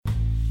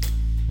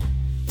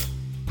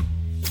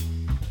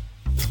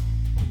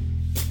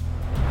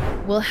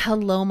Well,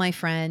 hello, my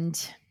friend.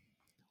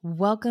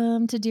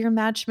 Welcome to Dear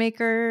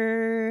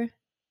Matchmaker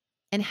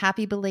and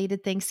happy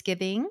belated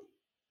Thanksgiving.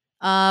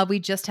 We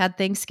just had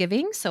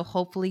Thanksgiving, so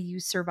hopefully you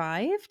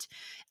survived.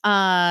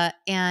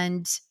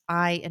 And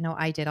I know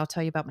I did. I'll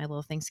tell you about my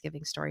little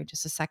Thanksgiving story in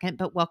just a second.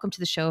 But welcome to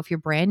the show. If you're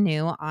brand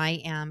new,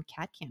 I am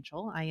Kat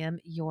Cantrell. I am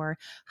your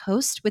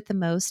host with the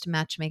most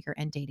matchmaker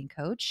and dating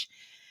coach.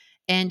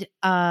 And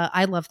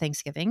I love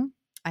Thanksgiving.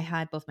 I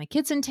had both my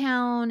kids in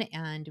town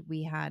and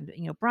we had,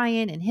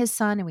 Brian and his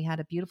son, and we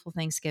had a beautiful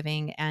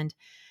Thanksgiving. And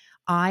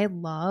I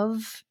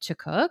love to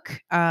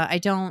cook. I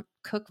don't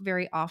cook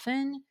very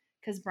often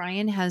because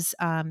Brian has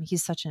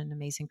he's such an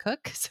amazing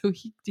cook. So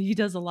he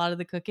does a lot of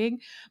the cooking.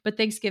 But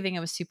Thanksgiving,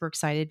 I was super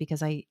excited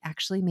because I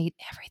actually made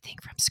everything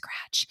from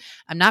scratch.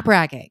 I'm not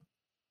bragging.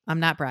 I'm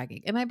not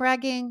bragging. Am I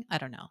bragging? I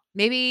don't know.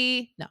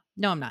 Maybe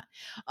no, I'm not.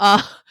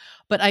 Uh,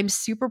 but I'm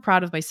super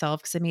proud of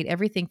myself because I made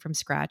everything from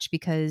scratch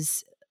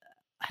because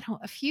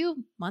a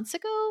few months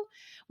ago,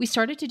 we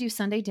started to do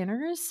Sunday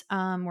dinners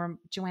where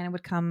Joanna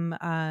would come,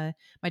 my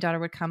daughter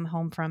would come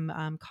home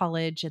from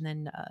college, and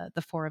then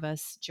the four of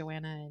us,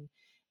 Joanna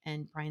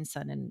and Brian's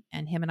son,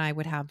 and him and I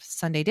would have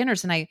Sunday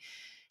dinners. And I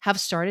have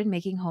started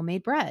making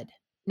homemade bread.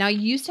 Now, I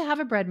used to have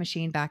a bread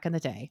machine back in the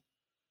day,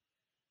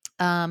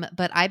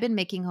 but I've been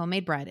making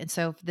homemade bread. And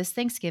so for this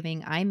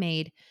Thanksgiving, I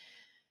made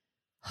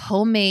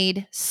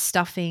homemade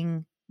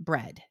stuffing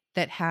bread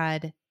that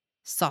had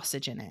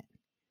sausage in it.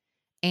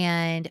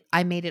 And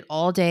I made it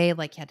all day.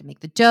 Like, you had to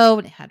make the dough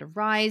and it had to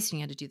rise, and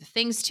you had to do the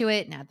things to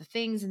it and add the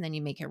things, and then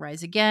you make it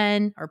rise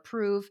again or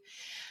prove.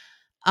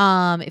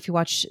 If you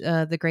watch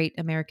the Great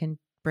American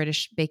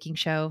British Baking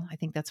Show, I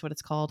think that's what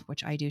it's called,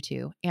 which I do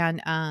too.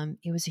 And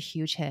it was a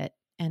huge hit,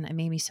 and it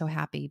made me so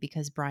happy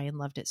because Brian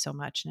loved it so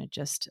much, and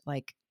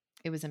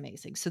it was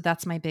amazing. So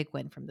that's my big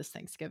win from this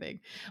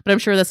Thanksgiving. But I'm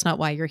sure that's not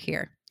why you're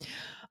here.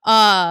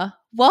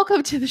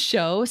 Welcome to the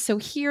show. So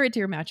here at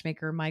Dear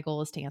Matchmaker, my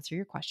goal is to answer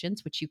your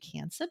questions, which you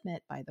can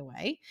submit, by the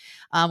way,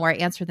 where I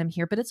answer them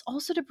here, but it's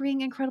also to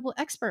bring incredible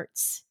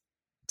experts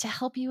to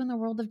help you in the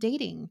world of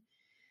dating,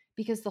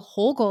 because the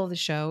whole goal of the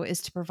show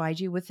is to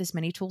provide you with as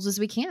many tools as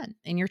we can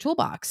in your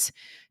toolbox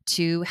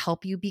to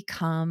help you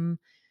become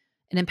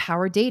an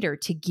empowered dater,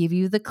 to give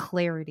you the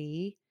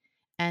clarity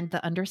and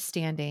the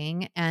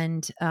understanding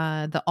and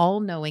the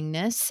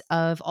all-knowingness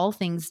of all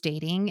things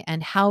dating,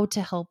 and how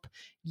to help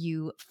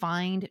you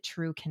find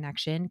true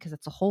connection, because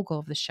that's the whole goal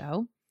of the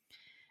show.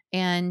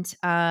 And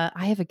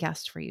I have a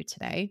guest for you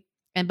today.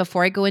 And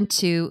before I go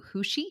into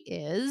who she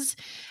is,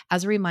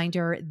 as a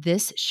reminder,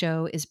 this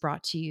show is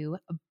brought to you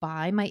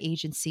by my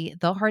agency,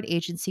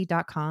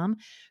 theheartagency.com.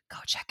 Go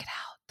check it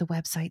out. The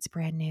website's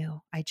brand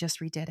new. I just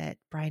redid it.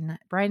 Brian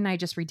and I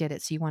just redid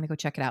it. So you want to go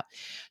check it out.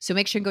 So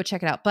make sure and go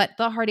check it out. But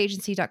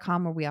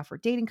theheartagency.com, where we offer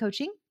dating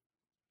coaching,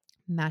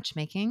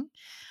 matchmaking,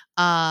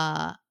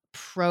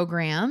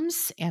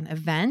 programs and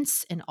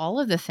events and all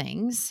of the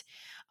things.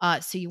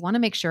 So you want to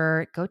make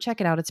sure, go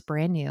check it out. It's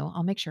brand new.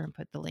 I'll make sure and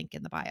put the link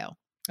in the bio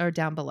or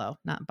down below,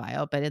 not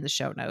bio, but in the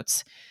show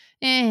notes.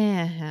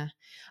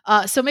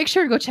 So make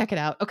sure to go check it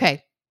out.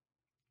 Okay.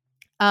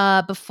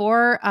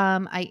 Before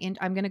I'm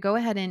going to go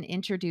ahead and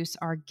introduce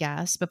our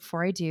guest. But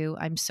before I do,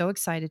 I'm so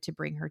excited to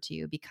bring her to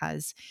you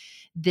because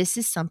this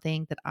is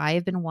something that I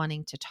have been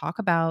wanting to talk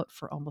about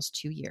for almost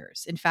 2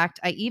 years. In fact,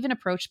 I even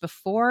approached,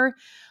 before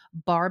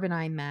Barb and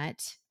I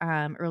met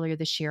earlier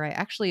this year, I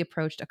actually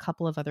approached a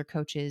couple of other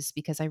coaches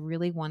because I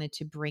really wanted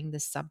to bring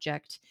this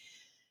subject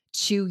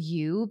to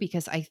you,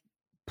 because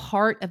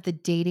part of the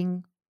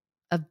dating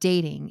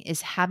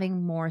is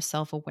having more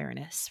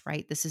self-awareness,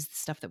 right? This is the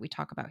stuff that we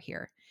talk about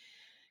here.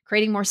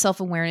 Creating more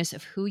self-awareness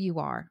of who you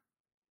are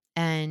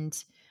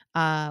and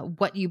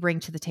what you bring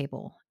to the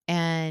table.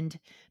 And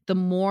the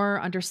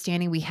more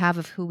understanding we have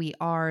of who we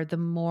are, the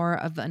more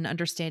of an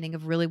understanding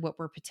of really what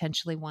we're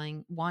potentially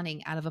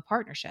wanting out of a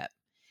partnership.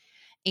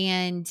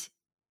 And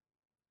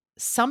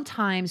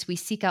sometimes we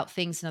seek out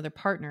things in other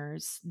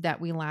partners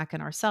that we lack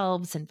in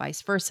ourselves, and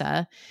vice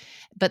versa.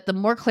 But the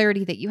more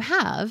clarity that you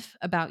have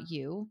about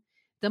you,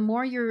 the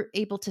more you're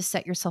able to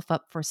set yourself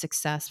up for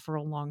success for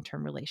a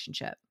long-term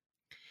relationship.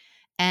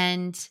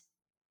 And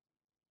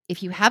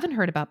if you haven't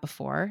heard about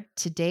before,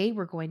 today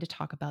we're going to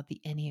talk about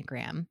the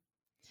Enneagram.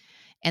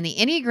 And the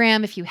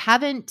Enneagram,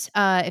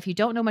 if you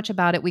don't know much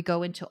about it, we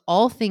go into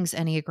all things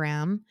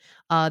Enneagram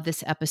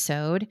this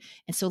episode.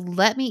 And so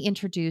let me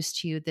introduce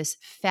to you this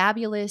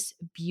fabulous,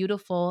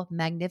 beautiful,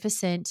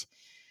 magnificent,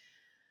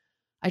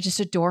 I just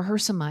adore her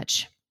so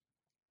much.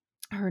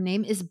 Her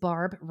name is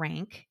Barb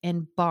Rank.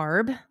 And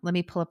Barb, let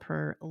me pull up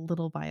her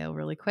little bio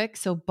really quick.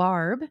 So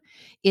Barb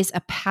is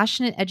a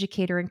passionate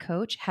educator and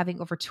coach,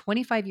 having over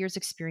 25 years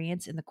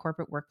experience in the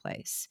corporate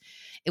workplace.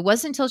 It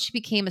wasn't until she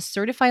became a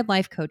certified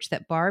life coach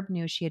that Barb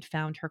knew she had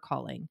found her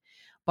calling.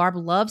 Barb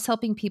loves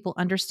helping people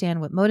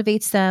understand what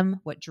motivates them,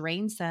 what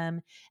drains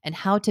them, and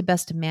how to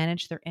best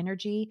manage their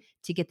energy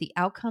to get the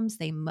outcomes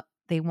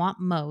they want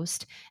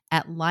most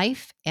at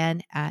life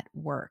and at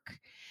work.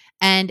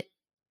 And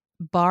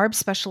Barb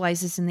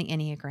specializes in the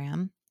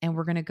Enneagram, and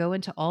we're going to go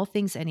into all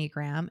things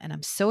Enneagram. And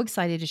I'm so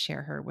excited to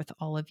share her with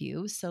all of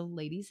you. So,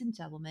 ladies and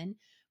gentlemen,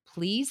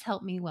 please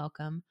help me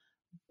welcome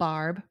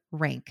Barb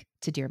Rank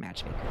to Dear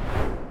Matchmaker.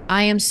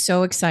 I am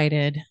so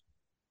excited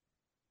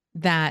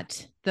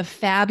that the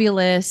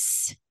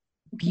fabulous,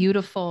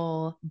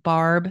 beautiful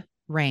Barb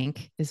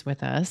Rank is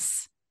with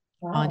us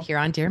on here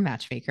on Dear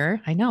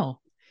Matchmaker. I know.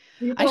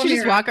 I should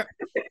just walk.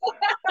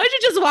 I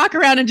should just walk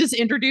around and just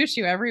introduce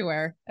you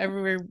everywhere,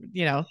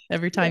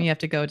 every time you have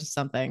to go to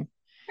something.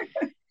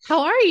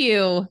 How are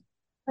you?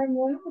 I'm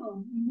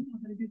well.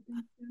 Had a good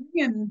Thanksgiving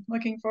and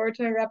looking forward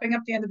to wrapping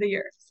up the end of the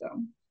year. So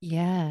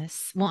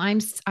Yes. Well,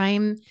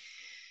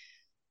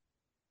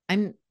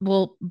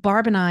 well,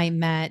 Barb and I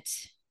met,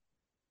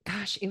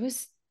 gosh, it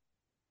was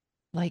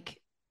like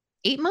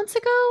 8 months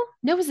ago.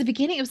 No, it was the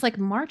beginning. It was like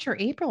March or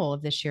April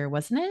of this year,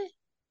 wasn't it?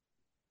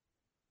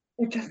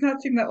 it does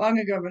not seem that long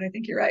ago, but I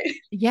think you're right.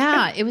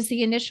 Yeah, it was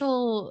the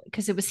initial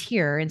because it was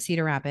here in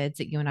Cedar Rapids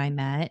that you and I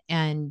met.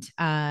 And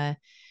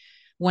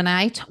when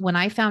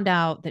I found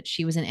out that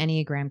she was an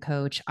Enneagram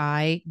coach,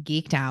 I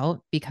geeked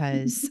out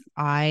because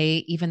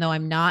even though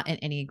I'm not an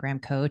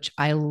Enneagram coach,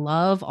 I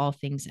love all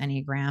things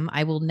Enneagram.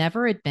 I will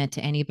never admit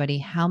to anybody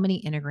how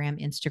many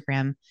Enneagram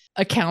Instagram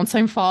accounts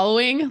I'm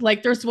following.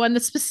 Like there's one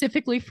that's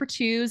specifically for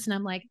twos, and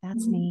I'm like,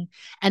 that's me.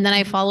 And then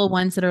I follow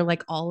ones that are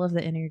like all of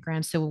the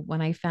Enneagram. So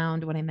when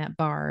I met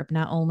Barb,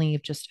 not only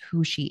of just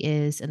who she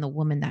is and the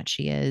woman that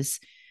she is,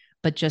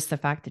 but just the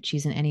fact that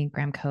she's an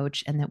Enneagram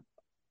coach and that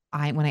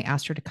when I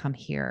asked her to come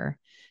here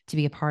to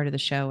be a part of the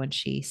show, and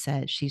she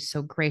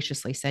so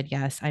graciously said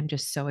yes. I'm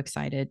just so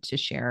excited to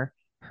share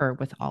her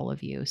with all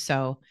of you.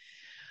 So,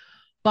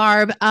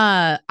 Barb,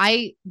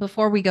 I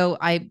before we go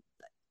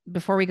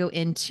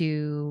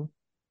into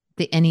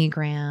the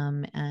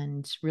Enneagram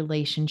and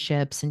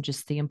relationships and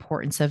just the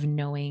importance of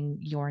knowing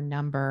your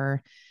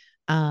number,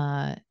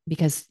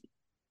 because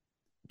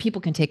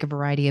people can take a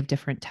variety of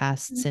different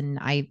tests, and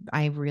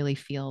I really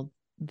feel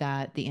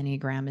that the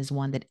Enneagram is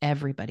one that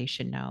everybody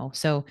should know.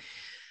 So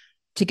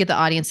to get the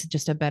audience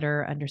just a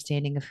better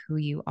understanding of who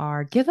you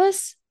are,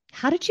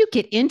 how did you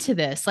get into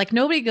this? Like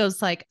nobody goes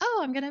like,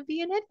 oh, I'm going to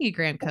be an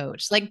Enneagram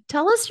coach. Like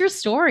tell us your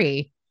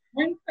story.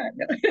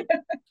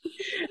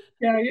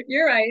 Yeah,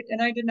 you're right.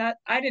 And I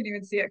didn't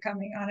even see it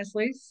coming,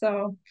 honestly.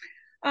 So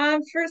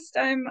first,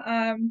 I'm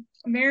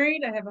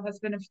married. I have a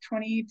husband of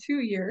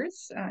 22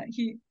 years.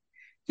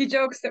 He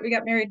jokes that we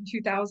got married in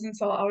 2000,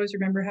 so I'll always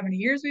remember how many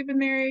years we've been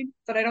married.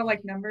 But I don't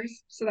like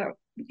numbers, so that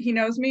he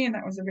knows me, and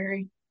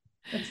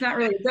that's not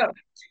really a joke.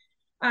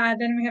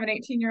 Then we have an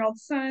 18-year-old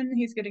son.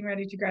 He's getting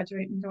ready to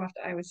graduate and go off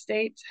to Iowa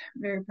State.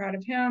 Very proud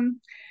of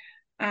him.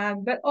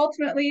 But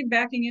ultimately,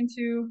 backing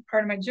into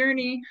part of my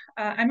journey,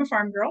 I'm a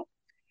farm girl.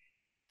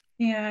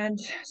 And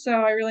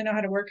so I really know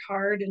how to work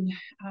hard and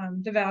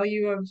the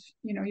value of,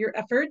 your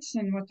efforts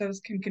and what those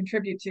can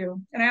contribute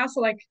to. And I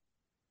also like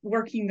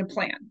working the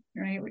plan,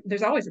 right?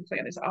 There's always a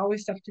plan. There's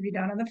always stuff to be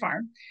done on the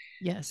farm.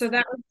 Yes. So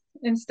that was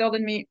instilled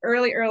in me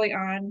early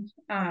on.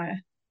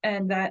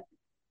 And that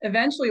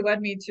eventually led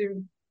me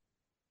to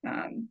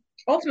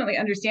ultimately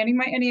understanding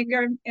my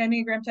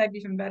Enneagram type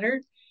even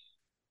better.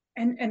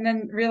 And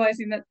then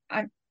realizing that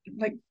I'm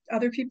like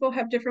other people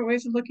have different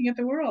ways of looking at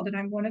the world, and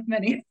I'm one of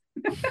many.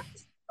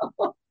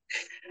 So,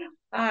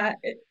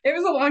 it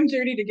was a long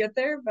journey to get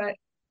there, but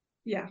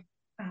yeah.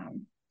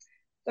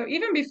 So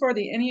even before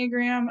the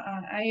Enneagram,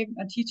 I'm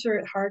a teacher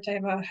at heart. I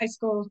have a high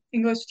school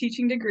English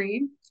teaching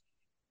degree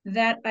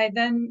that I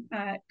then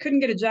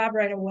couldn't get a job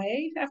right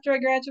away after I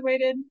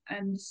graduated.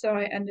 And so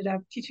I ended up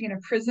teaching in a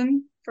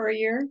prison for a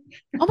year.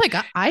 Oh my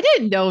God. I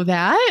didn't know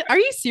that. Are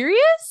you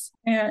serious?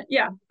 And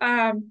yeah,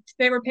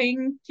 they were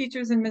paying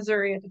teachers in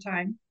Missouri at the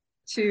time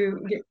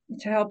to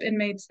help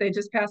inmates. They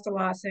just passed a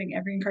law saying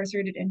every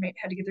incarcerated inmate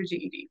had to get their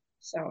GED.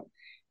 So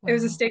it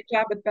was a Wow. state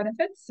job with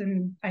benefits,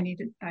 and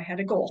I had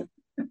a goal.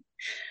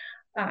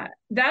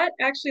 That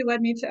actually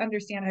led me to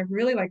understand I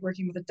really like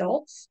working with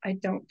adults. I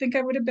don't think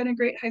I would have been a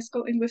great high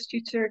school English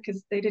teacher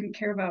because they didn't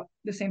care about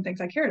the same things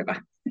I cared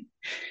about.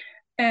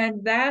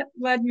 And that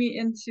led me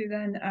into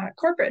then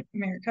corporate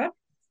America.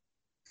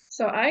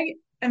 So I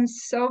am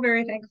so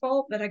very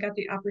thankful that I got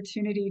the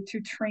opportunity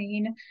to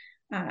train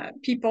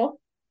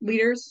people,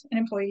 leaders, and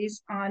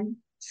employees on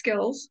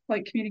skills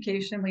like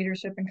communication,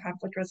 leadership, and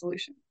conflict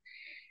resolution.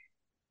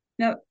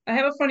 Now, I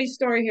have a funny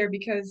story here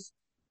because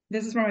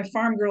this is where my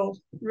farm girl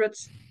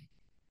roots,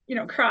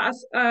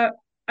 cross. I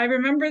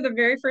remember the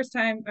very first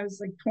time I was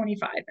like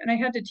 25 and I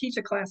had to teach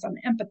a class on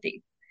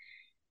empathy.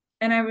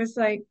 And I was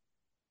like,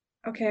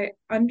 okay,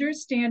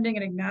 understanding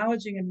and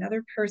acknowledging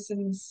another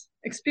person's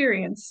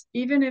experience,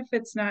 even if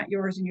it's not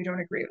yours and you don't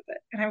agree with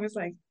it. And I was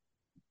like,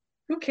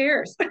 who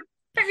cares?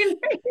 I mean,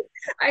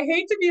 I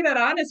hate to be that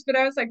honest, but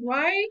I was like,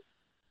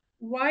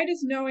 why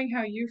does knowing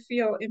how you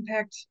feel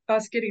impact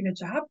us getting the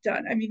job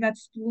done? I mean,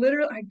 that's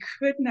literally, I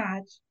could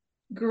not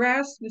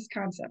grasp this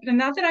concept. And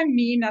not that I'm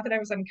mean, not that I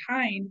was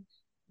unkind.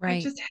 I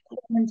Right. just had the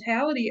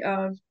mentality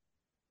of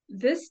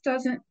this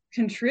doesn't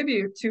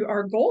contribute to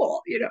our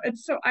goal, And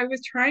so I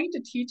was trying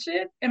to teach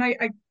it and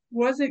I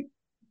wasn't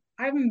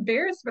I'm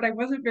embarrassed, but I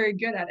wasn't very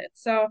good at it.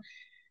 So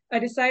I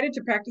decided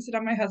to practice it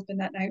on my husband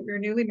that night. We were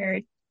newly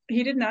married.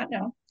 He did not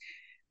know.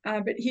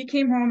 But he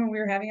came home and we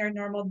were having our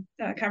normal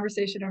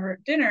conversation over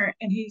dinner.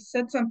 And he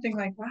said something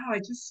like, wow, I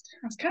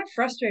was kind of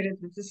frustrated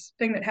with this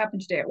thing that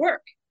happened today at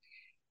work.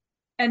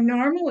 And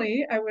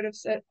normally I would have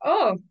said,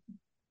 oh,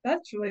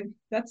 that's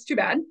too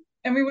bad.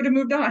 And we would have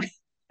moved on.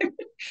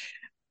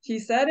 He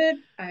said it,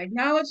 I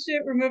acknowledged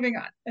it, we're moving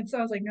on. And so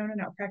I was like, no, no,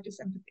 no, practice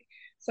empathy.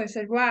 So I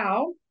said,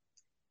 wow,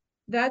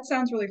 that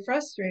sounds really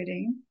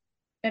frustrating.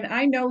 And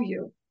I know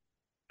you.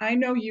 I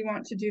know you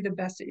want to do the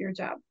best at your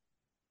job.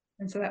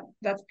 And so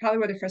that's probably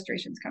where the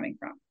frustration is coming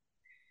from.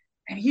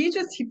 And he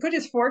put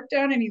his fork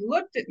down and he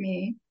looked at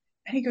me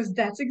and he goes,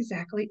 that's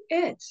exactly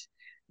it.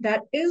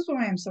 That is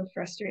why I'm so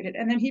frustrated.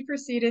 And then he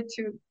proceeded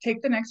to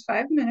take the next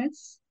 5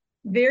 minutes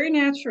very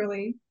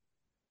naturally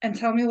and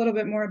tell me a little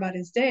bit more about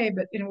his day,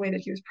 but in a way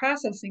that he was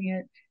processing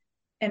it.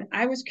 And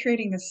I was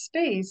creating this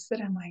space that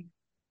I'm like,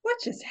 what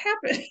just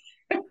happened?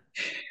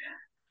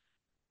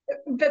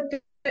 But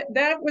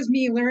that was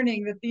me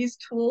learning that these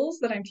tools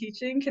that I'm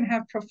teaching can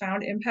have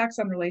profound impacts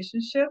on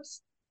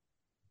relationships.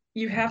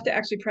 You have to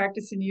actually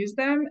practice and use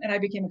them. And I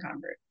became a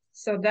convert.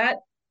 So that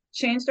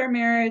changed our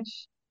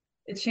marriage.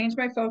 It changed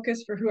my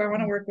focus for who I want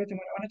to work with and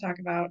what I want to talk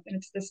about. And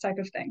it's this type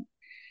of thing.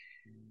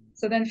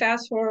 So then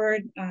fast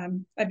forward,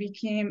 I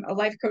became a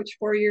life coach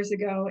 4 years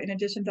ago, in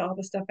addition to all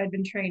the stuff I'd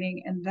been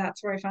training. And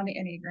that's where I found the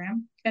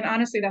Enneagram. And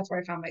honestly, that's where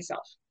I found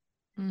myself.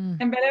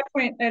 And by that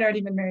point, I'd already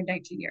been married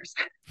 19 years.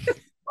 I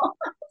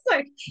was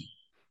like,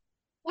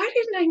 why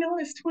didn't I know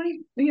this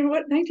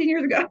 19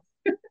 years ago?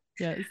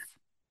 Yes.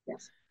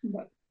 Yes.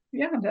 But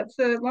yeah, that's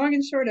the long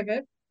and short of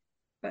it.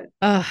 But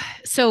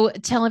So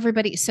tell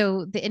everybody.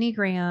 So the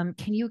Enneagram,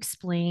 can you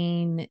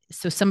explain?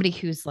 So somebody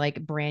who's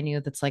like brand new,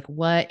 that's like,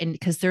 what? And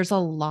because there's a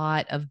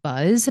lot of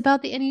buzz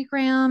about the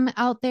Enneagram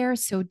out there.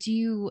 So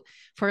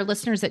for our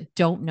listeners that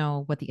don't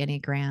know what the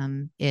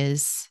Enneagram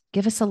is,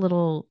 give us a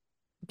little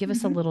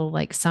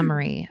like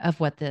summary of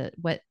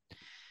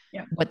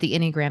yeah. what the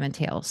Enneagram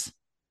entails.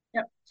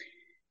 Yep.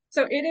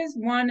 So it is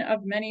one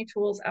of many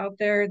tools out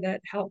there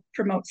that help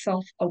promote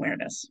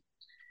self-awareness.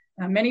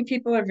 Many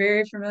people are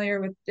very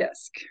familiar with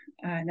DISC,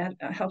 and that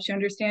helps you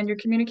understand your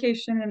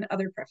communication and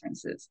other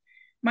preferences.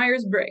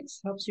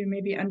 Myers-Briggs helps you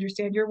maybe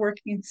understand your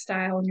working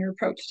style and your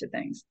approach to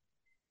things.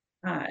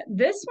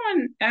 This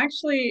one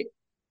actually,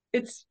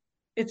 it's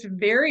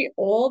very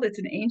old. It's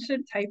an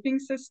ancient typing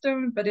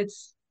system, but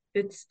it's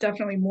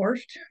definitely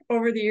morphed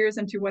over the years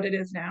into what it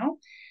is now.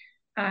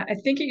 I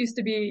think it used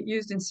to be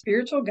used in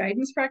spiritual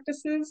guidance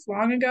practices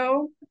long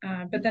ago,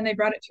 but then they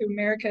brought it to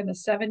America in the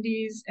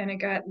 70s, and it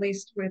got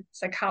laced with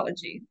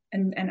psychology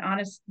and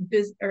honest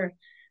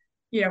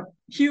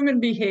human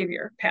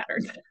behavior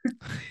patterns.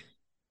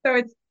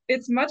 So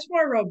it's much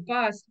more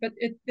robust, but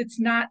it's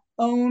not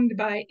owned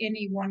by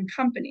any one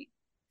company.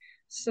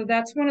 So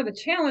that's one of the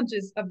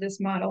challenges of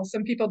this model.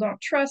 Some people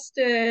don't trust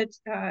it.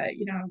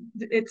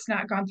 It's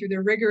not gone through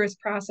the rigorous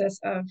process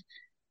of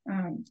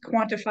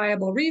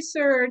quantifiable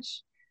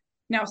research.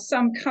 Now,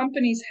 some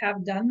companies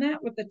have done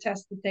that with the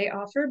tests that they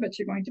offer, but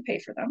you're going to pay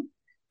for them.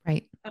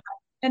 Right.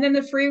 And then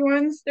the free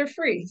ones, they're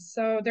free.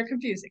 So they're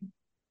confusing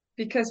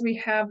because we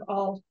have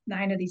all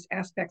 9 of these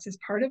aspects as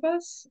part of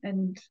us,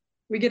 and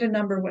we get a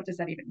number. What does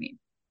that even mean?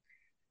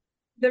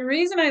 The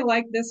reason I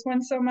like this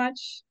one so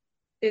much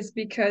is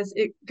because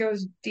it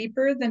goes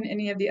deeper than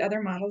any of the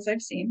other models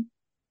I've seen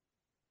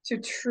to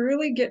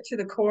truly get to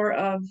the core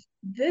of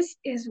this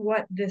is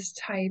what this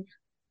type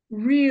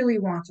really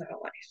wants out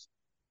of life.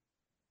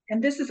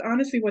 And this is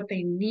honestly what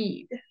they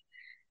need.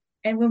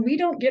 And when we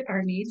don't get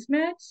our needs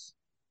met,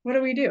 what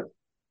do?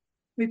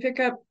 We pick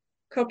up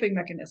coping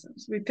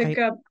mechanisms. We pick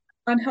up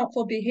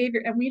unhelpful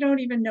behavior, and we don't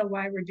even know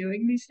why we're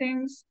doing these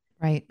things.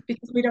 Right.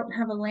 Because we don't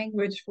have a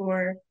language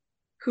for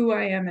who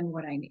I am and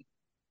what I need.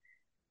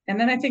 And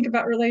then I think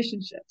about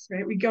relationships,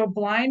 right? We go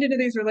blind into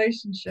these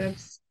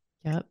relationships.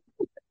 Yep.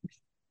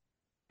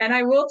 And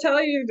I will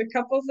tell you, the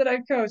couples that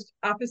I've coached,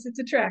 opposites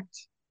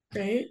attract,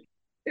 right?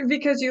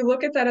 Because you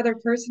look at that other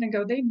person and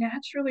go, they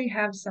naturally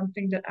have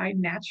something that I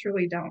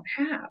naturally don't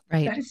have.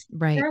 Right. That is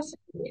right.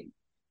 fascinating.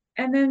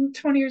 And then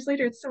 20 years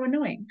later, it's so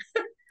annoying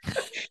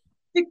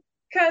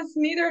because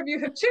neither of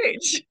you have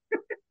changed.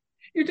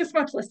 You're just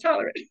much less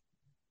tolerant.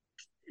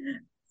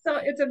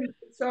 So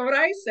what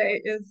I say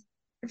is,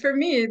 for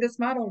me, this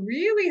model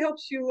really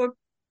helps you look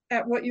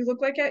at what you look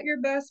like at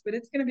your best, but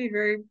it's going to be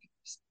very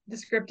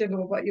descriptive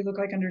of what you look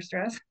like under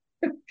stress.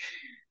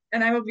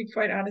 And I will be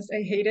quite honest,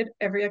 I hated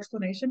every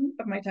explanation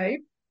of my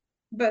type,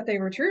 but they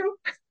were true.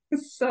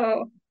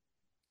 So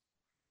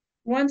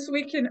once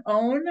we can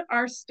own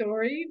our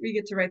story, we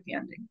get to write the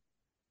ending.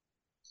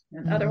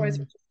 And otherwise,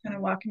 we're just kind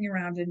of walking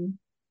around in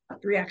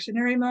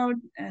reactionary mode,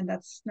 and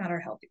that's not our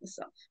healthiest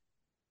self.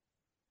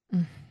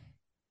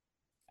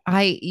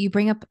 You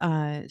bring up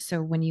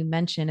so when you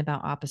mention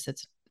about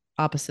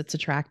opposites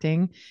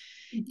attracting,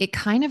 it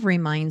kind of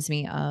reminds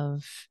me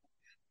of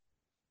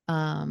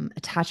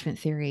attachment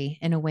theory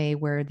in a way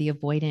where the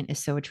avoidant is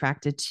so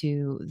attracted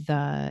to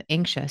the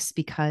anxious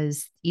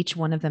because each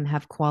one of them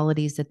have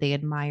qualities that they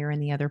admire in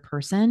the other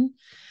person.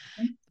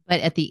 But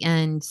at the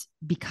end,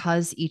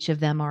 because each of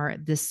them are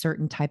this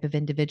certain type of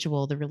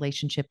individual, the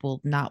relationship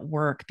will not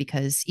work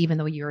because even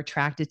though you're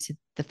attracted to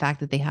the fact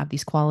that they have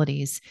these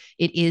qualities,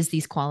 it is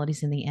these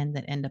qualities in the end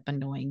that end up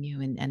annoying you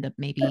and end up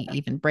maybe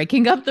even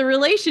breaking up the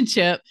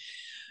relationship.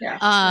 Yeah.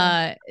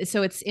 Yeah.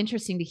 So it's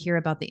interesting to hear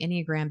about the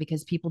Enneagram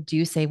because people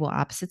do say, well,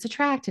 opposites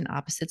attract and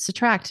opposites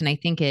attract. And I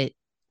think it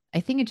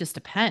just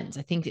depends.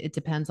 I think it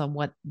depends on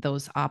what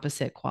those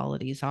opposite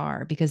qualities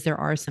are because there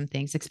are some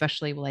things,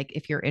 especially like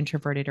if you're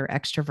introverted or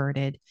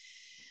extroverted.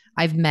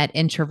 I've met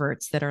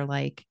introverts that are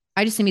like,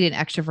 I just need an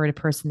extroverted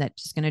person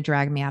that's just going to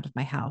drag me out of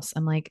my house.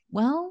 I'm like,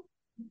 well,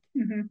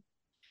 Mm-hmm.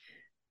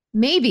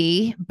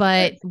 maybe,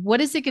 but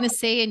what is it going to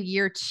say in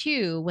year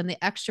two when the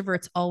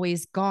extrovert's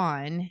always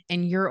gone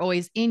and you're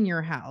always in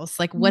your house?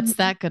 Like, what's Mm-hmm.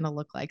 that going to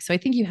look like? So I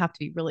think you have to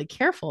be really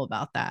careful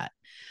about that.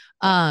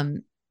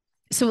 Um,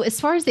 so as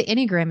far as the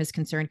Enneagram is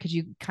concerned, because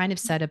you kind of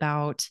said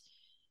about,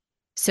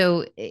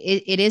 so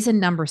it is a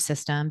number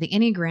system. The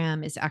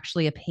Enneagram is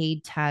actually a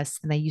paid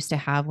test that I used to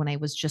have when I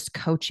was just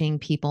coaching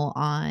people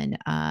on,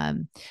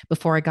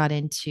 before I got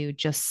into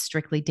just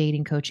strictly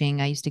dating coaching.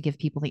 I used to give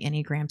people the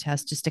Enneagram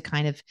test just to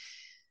kind of,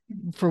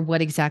 for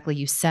what exactly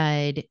you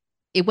said.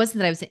 It wasn't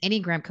that I was an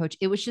Enneagram coach.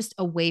 It was just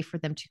a way for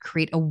them to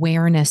create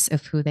awareness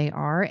of who they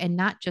are. And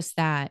not just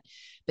that,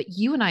 but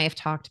you and I have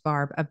talked,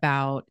 Barb,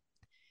 about,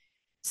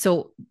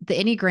 so the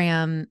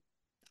Enneagram,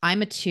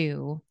 I'm a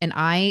two.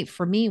 And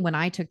for me, when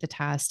I took the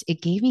test,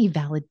 it gave me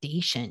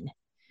validation.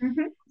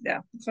 Mm-hmm. Yeah,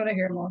 that's what I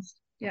hear most.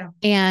 Yeah.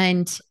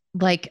 And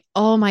like,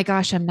 oh my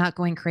gosh, I'm not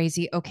going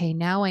crazy. Okay,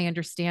 now I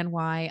understand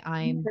why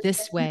I'm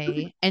this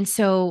way. And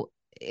so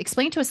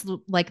explain to us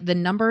like the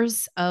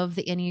numbers of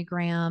the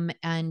Enneagram,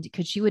 and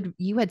because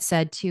you had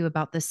said too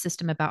about the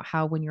system about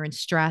how when you're in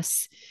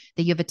stress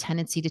that you have a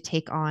tendency to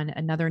take on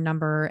another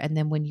number, and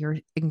then when you're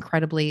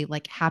incredibly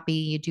like happy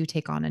you do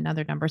take on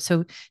another number.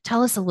 So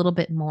tell us a little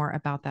bit more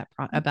about that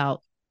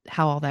about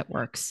how all that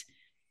works.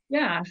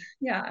 Yeah,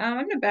 yeah. I'm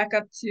going to back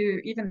up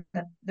to even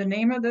the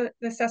name of the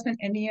assessment,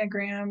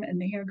 Enneagram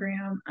and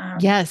Neogram.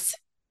 Yes.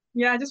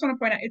 Yeah, I just want to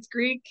point out it's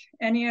Greek.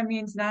 Ennea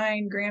means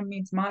nine, gram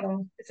means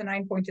model. It's a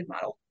nine-pointed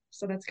model.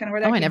 So that's kind of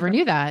where Oh, that I came never from.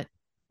 knew that.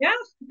 Yeah,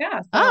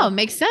 yeah. Oh, So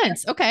makes yeah,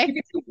 sense. you Okay. can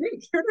see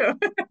Greek. True.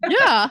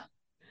 Yeah.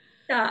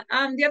 Yeah.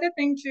 The other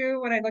thing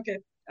too, when I look at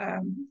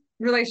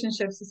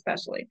relationships,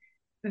 especially,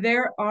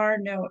 there are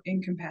no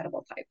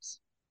incompatible types.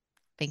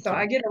 Thank So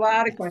I you. get a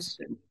lot of Yes.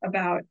 questions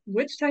about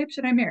which type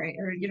should I marry,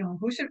 or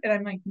who should, and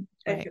I'm like,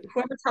 Right.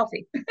 whoever's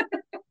healthy.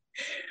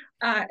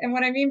 And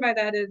what I mean by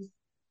that is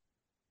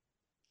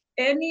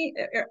any.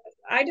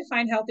 I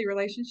define healthy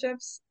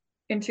relationships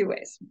in two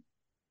ways.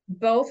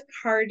 Both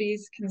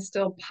parties can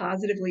still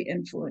positively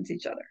influence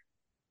each other.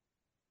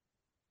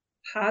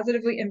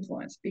 Positively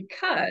influence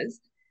because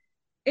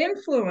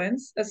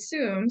influence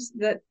assumes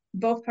that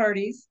both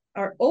parties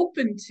are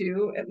open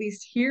to at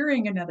least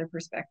hearing another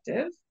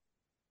perspective,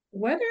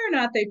 whether or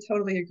not they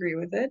totally agree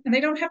with it. And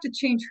they don't have to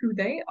change who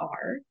they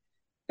are,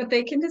 but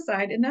they can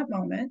decide in that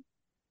moment,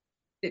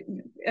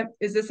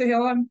 is this a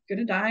hill I'm going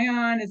to die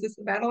on? Is this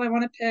the battle I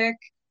want to pick?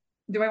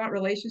 Do I want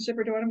relationship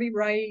or do I want to be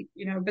right?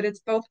 But it's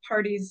both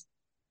parties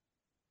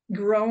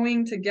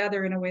growing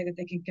together in a way that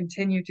they can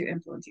continue to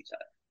influence each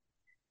other.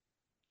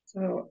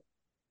 So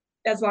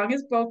as long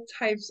as both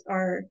types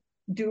are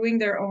doing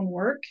their own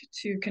work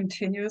to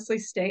continuously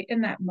stay in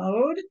that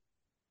mode,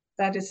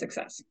 that is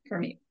success for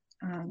me.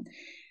 Um,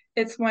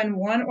 it's when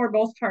one or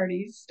both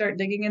parties start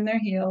digging in their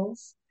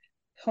heels,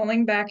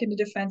 pulling back into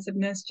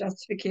defensiveness,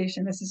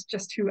 justification. This is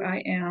just who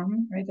I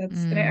am, right?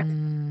 That's an Mm,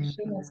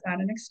 explanation. That's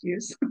not an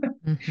excuse.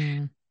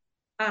 hmm.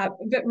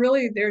 But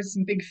really, there's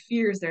some big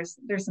fears. There's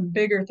some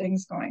bigger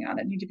things going on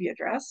that need to be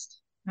addressed.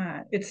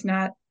 It's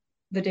not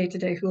the day to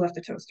day who left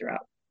the toaster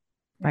out.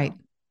 You Right.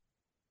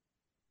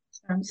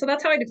 know. So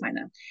that's how I define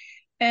them.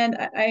 And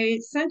I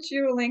sent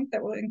you a link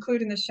that we'll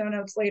include in the show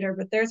notes later,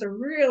 but there's a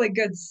really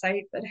good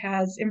site that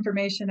has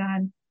information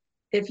on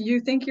if you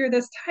think you're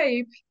this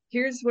type,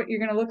 here's what you're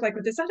going to look like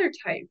with this other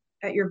type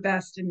at your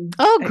best and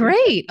Oh, at your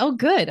great. Oh,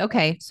 good.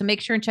 Okay. So make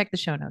sure and check the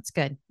show notes.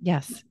 Good.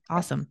 Yes.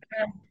 Awesome.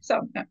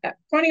 so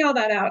pointing all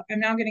that out, I'm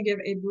now going to give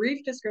a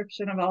brief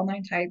description of all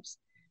nine types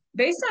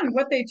based on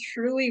what they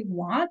truly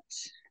want.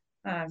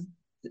 Um,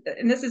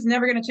 and this is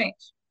never going to change.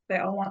 They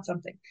all want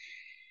something.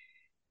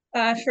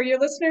 For your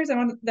listeners, I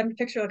want them to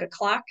picture like a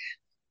clock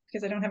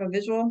because I don't have a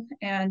visual.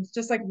 And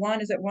just like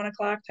one is at 1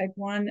 o'clock, type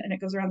one, and it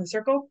goes around the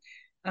circle.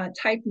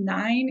 Type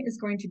nine is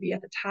going to be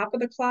at the top of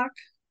the clock,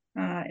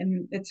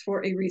 and it's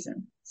for a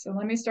reason. So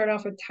let me start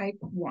off with type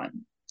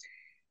one.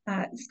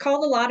 It's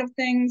called a lot of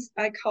things.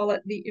 I call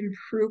it the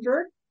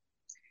improver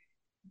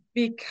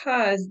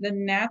because the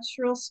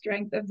natural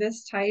strength of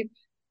this type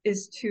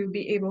is to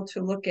be able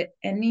to look at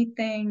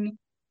anything,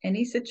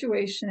 any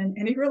situation,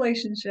 any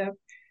relationship,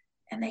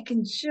 and they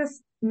can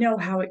just know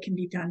how it can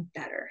be done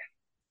better,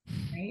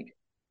 right?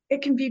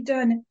 it can be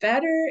done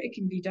better. It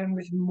can be done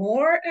with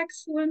more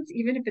excellence.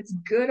 Even if it's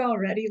good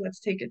already, let's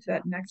take it to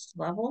that next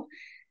level.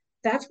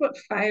 That's what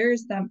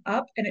fires them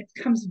up, and it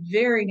comes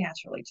very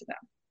naturally to them.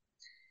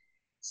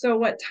 So,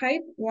 what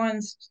type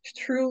ones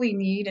truly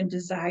need and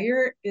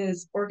desire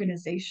is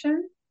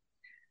organization,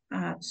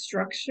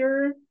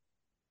 structure,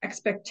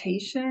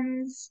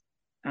 expectations,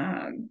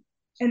 and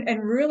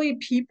really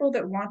people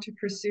that want to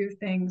pursue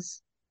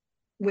things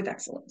with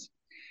excellence.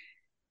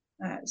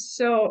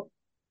 So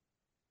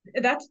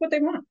that's what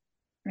they want,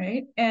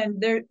 right? And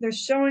they're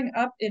showing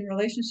up in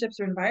relationships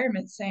or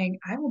environments saying,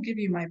 I will give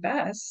you my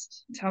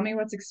best, tell me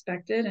what's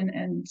expected,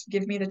 and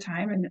give me the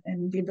time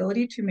and the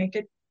ability to make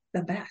it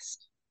the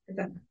best.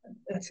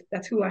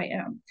 That's who I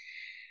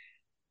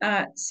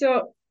am.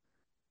 So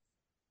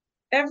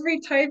every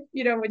type,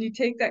 when you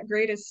take that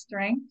greatest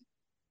strength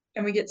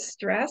and we get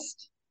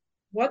stressed,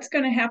 what's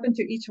going to happen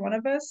to each one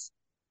of us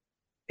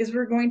is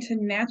we're going to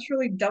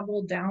naturally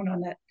double down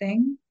on that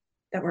thing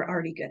that we're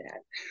already good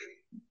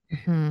at.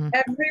 Mm-hmm.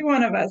 Every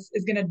one of us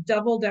is going to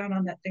double down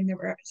on that thing that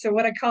we're, so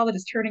what I call it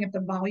is turning up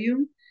the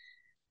volume.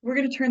 We're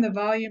going to turn the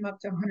volume up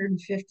to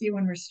 150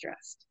 when we're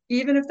stressed,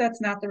 even if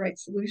that's not the right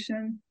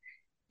solution,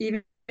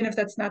 even if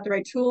that's not the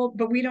right tool,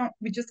 but we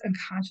just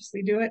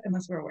unconsciously do it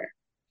unless we're aware.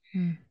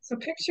 So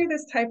picture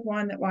this type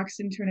 1 that walks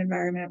into an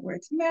environment where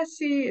it's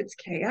messy, it's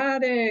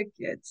chaotic,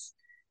 it's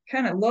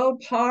kind of low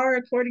par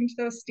according to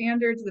those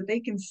standards that they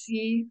can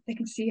see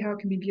how it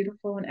can be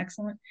beautiful and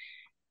excellent.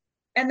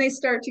 And they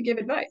start to give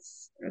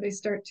advice, or they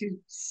start to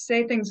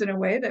say things in a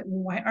way that,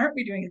 well, why aren't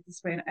we doing it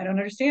this way? And I don't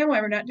understand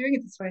why we're not doing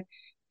it this way.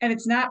 And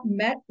it's not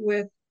met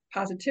with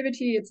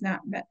positivity. It's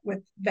not met with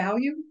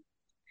value.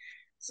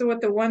 So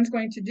what the one's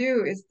going to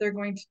do is they're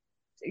going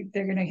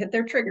to hit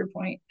their trigger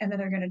point, and then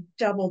they're going to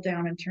double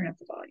down and turn up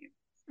the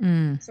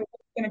volume. So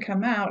what's going to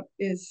come out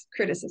is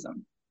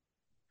criticism,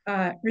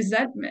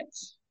 resentment,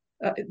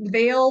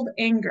 veiled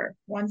anger.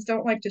 Ones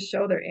don't like to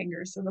show their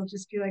anger, so they'll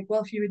just be like,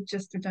 well, if you would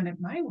just have done it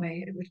my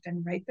way, it would have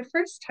been right the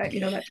first time,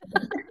 that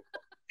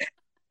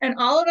and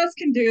all of us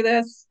can do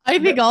this. I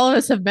think all of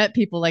us have met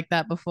people like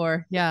that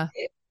before. Yeah.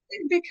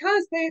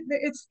 Because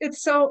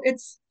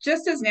it's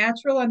just as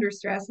natural under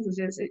stress as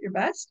it is at your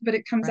best, but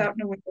it comes out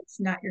in a way that's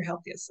not your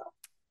healthiest self.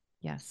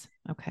 Yes.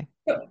 Okay.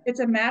 So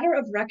it's a matter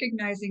of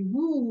recognizing,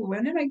 ooh,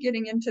 when am I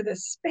getting into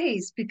this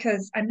space?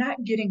 Because I'm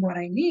not getting what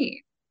I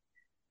need.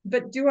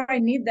 But do I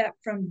need that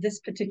from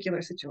this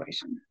particular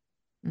situation?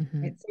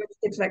 Mm-hmm.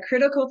 It's that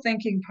critical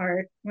thinking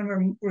part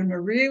when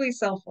we're really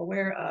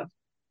self-aware of,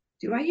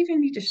 do I even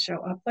need to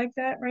show up like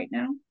that right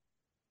now?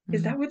 Mm-hmm.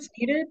 Is that what's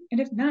needed? And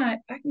if not,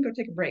 I can go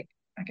take a break.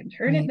 I can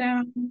turn it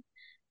down,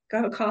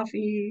 go have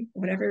coffee,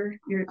 whatever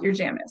your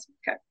jam is.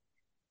 Okay.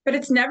 But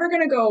it's never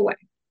going to go away.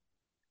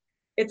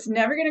 It's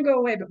never going to go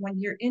away. But when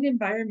you're in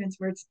environments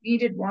where it's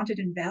needed, wanted,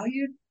 and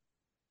valued,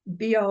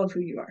 be all of who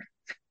you are.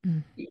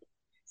 Mm-hmm.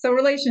 So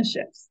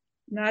relationships.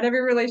 Not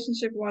every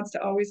relationship wants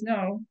to always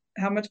know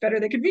how much better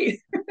they could be.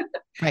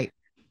 Right.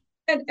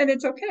 And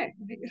it's okay.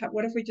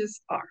 What if we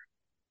just are?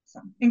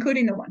 So,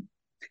 including the one.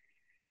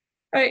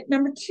 All right.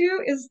 Number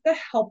 2 is the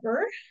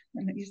helper.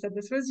 And you said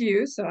this was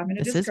you, so I'm going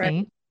to describe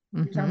it.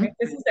 Mm-hmm. Tell me if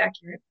this is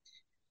accurate.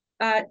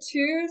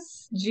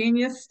 2's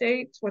genius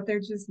state, what they're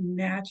just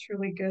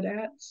naturally good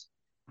at,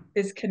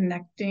 is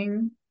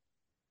connecting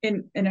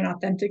in an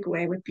authentic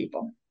way with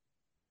people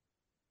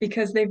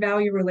because they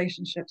value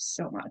relationships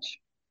so much.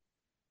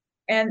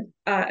 And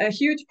a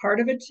huge part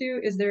of it,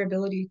 too, is their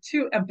ability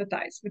to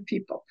empathize with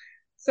people.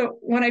 So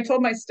when I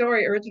told my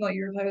story originally,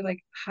 you were probably like,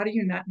 how do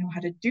you not know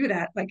how to do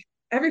that? Like,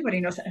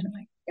 everybody knows that. And I'm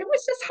like, it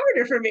was just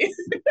harder for me.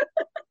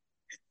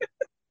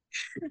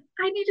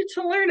 I needed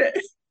to learn it,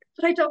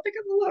 but I don't think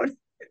I'm alone.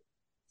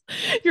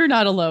 You're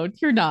not alone.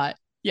 You're not.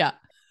 Yeah.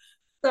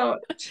 So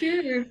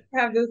 2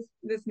 have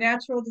this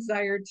natural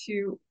desire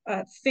to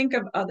think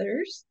of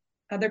others.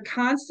 They're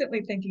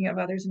constantly thinking of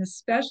others, and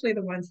especially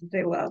the ones that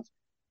they love.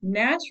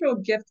 Natural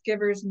gift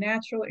givers,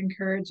 natural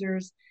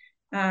encouragers,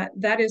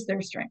 that is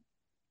their strength.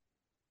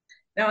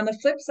 Now, on the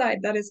flip side,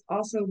 that is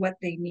also what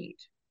they need.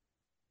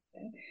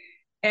 Okay?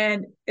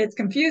 And it's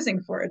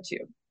confusing for it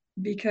too,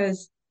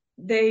 because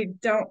they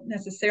don't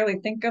necessarily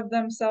think of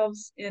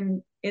themselves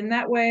in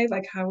that way.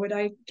 Like, how would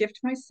I gift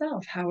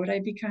myself? How would I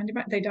be kind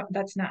to they don't,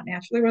 that's not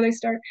naturally where they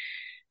start.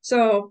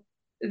 So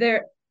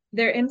they're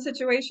in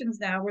situations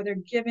now where they're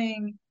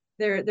giving,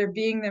 they're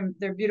being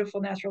their beautiful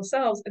natural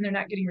selves, and they're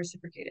not getting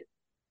reciprocated,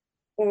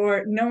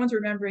 or no one's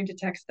remembering to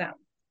text them,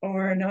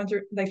 or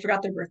they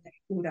forgot their birthday.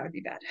 Ooh, that would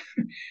be bad.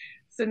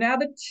 So now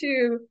the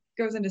 2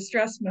 goes into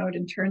stress mode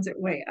and turns it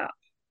way up.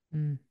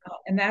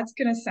 And that's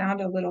going to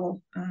sound a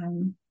little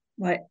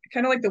like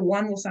the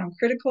 1 will sound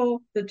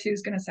critical. The 2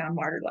 is going to sound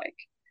martyr-like.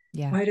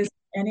 Yeah. Why does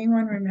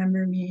anyone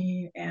remember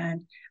me?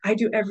 And I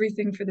do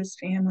everything for this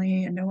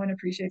family, and no one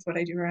appreciates what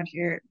I do around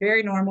here.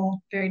 Very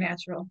normal, very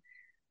natural.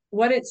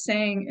 What it's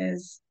saying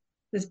is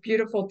this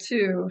beautiful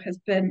 2 has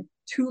been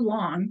too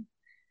long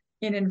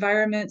in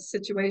environments,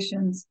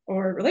 situations,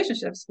 or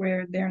relationships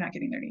where they're not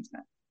getting their needs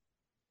met.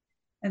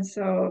 And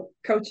so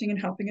coaching and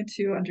helping a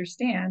 2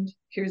 understand,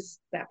 here's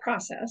that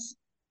process.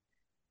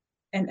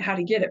 and how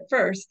to get it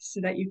first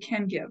so that you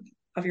can give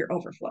of your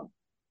overflow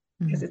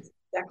because Mm. it's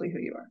exactly who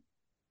you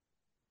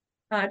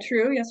are.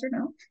 True, yes or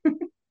no?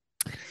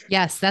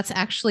 Yes, that's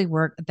actually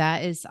work.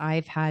 That is,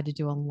 I've had to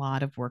do a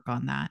lot of work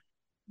on that.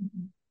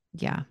 Mm-hmm.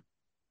 Yeah.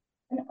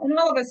 And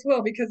all of us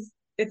will because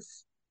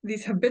it's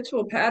these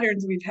habitual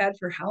patterns we've had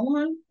for how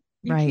long?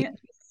 You Right. can't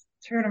just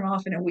turn them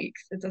off in a week.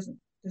 It doesn't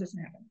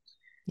happen.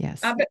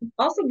 Yes. But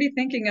also be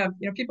thinking of,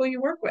 people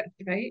you work with,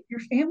 right? Your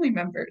family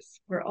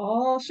members. We're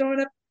all showing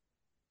up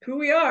who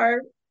we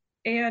are,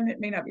 and it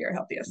may not be our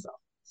healthiest self.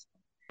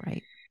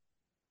 Right.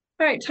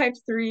 All right, type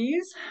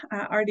threes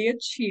are the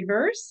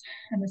achievers,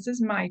 and this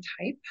is my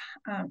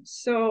type.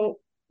 So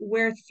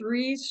where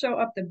threes show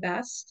up the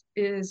best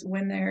is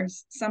when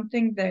there's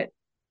something that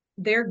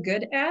they're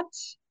good at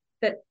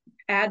that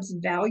adds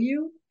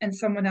value, and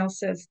someone else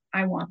says,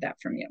 I want that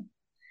from you.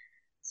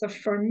 So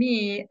for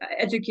me,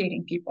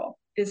 educating people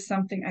is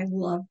something I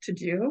love to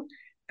do.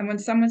 And when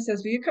someone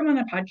says, will you come on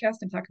a podcast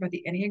and talk about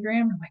the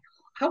Enneagram? I'm like,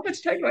 how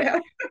much time do I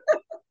have?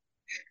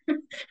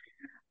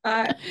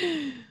 uh,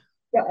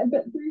 yeah,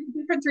 but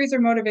different threes are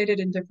motivated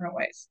in different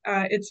ways.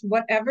 It's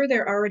whatever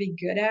they're already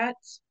good at.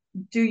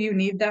 Do you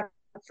need that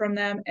from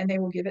them? And they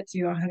will give it to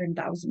you 100,000%,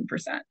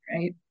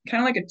 right?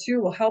 Kind of like a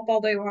two will help all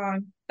day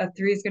long. A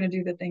three is going to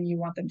do the thing you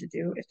want them to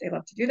do if they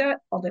love to do that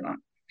all day long.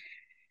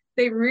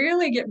 They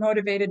really get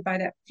motivated by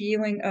that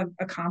feeling of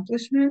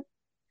accomplishment.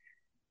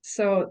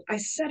 So I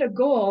set a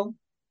goal,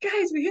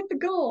 guys, we hit the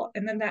goal.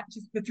 And then that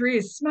just the three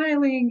is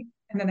smiling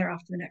and then they're off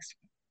to the next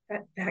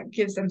one. That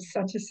gives them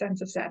such a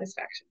sense of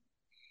satisfaction.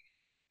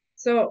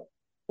 So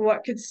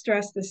what could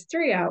stress this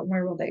three out?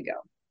 Where will they go?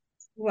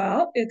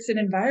 Well, it's in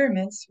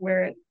environments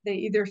where they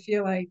either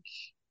feel like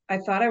I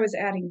thought I was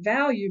adding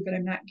value, but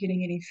I'm not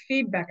getting any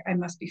feedback. I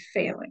must be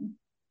failing.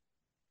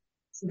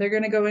 So they're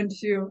going to go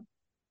into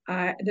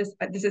this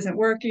isn't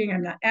working.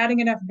 I'm not adding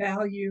enough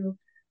value,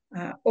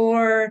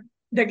 or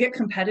they get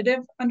competitive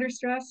under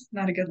stress.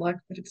 Not a good look,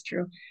 but it's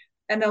true.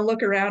 And they'll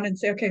look around and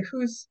say, okay,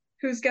 who's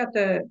got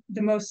the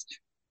most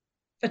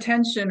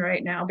attention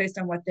right now based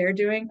on what they're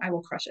doing? I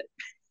will crush it,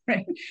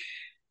 right?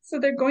 So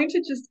they're going to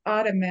just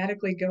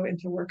automatically go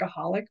into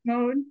workaholic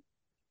mode,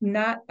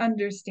 not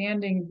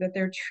understanding that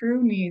their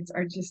true needs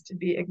are just to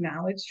be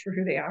acknowledged for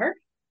who they are,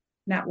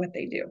 not what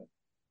they do.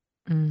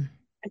 Mm.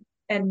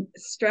 And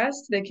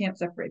stressed, they can't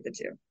separate the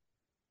two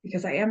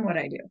because I am what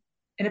I do.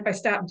 And if I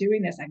stop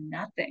doing this, I'm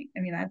nothing.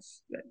 I mean,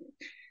 that's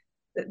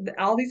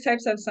all these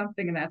types have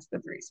something, and that's the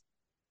threes.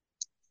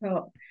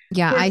 So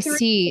Yeah, we're I three.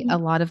 see a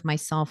lot of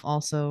myself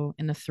also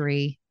in a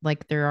three.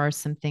 Like there are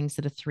some things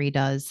that a three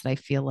does that I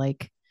feel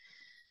like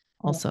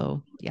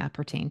also, yeah,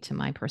 pertain to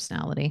my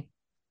personality.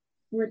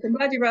 I'm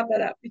glad you brought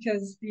that up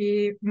because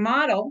the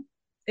model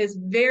is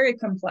very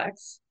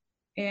complex,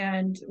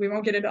 and we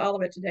won't get into all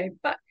of it today.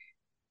 But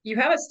you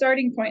have a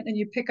starting point, and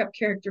you pick up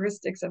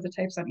characteristics of the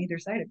types on either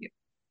side of you.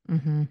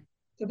 Mm-hmm.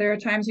 So there are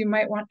times you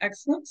might want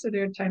excellence. So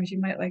there are times you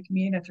might, like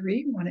me in a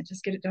three, want to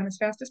just get it done as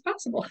fast as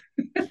possible,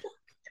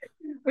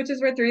 which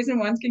is where threes and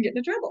ones can get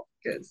into trouble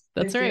because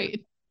they That's see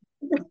it.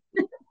 right.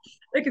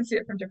 They can see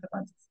it from different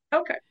lenses.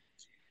 Okay.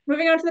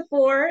 Moving on to the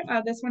four.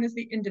 This one is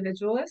the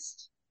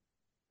individualist.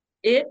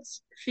 It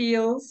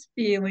feels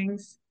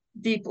feelings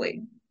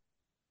deeply.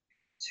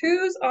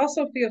 Twos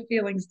also feel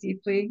feelings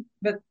deeply,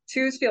 but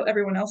twos feel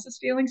everyone else's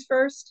feelings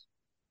first,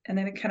 and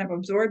then it kind of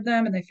absorb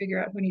them and they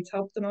figure out who needs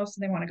help the most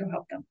and they want to go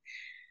help them.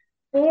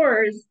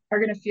 Fours are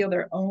going to feel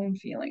their own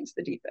feelings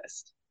the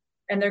deepest.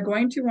 And they're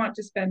going to want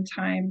to spend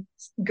time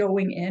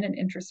going in and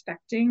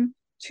introspecting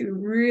to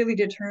really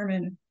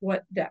determine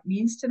what that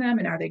means to them.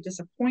 And are they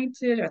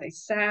disappointed? Are they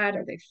sad?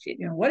 Are they,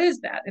 what is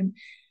that? And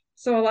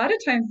so a lot of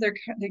times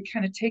they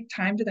kind of take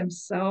time to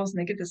themselves and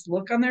they get this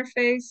look on their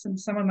face, and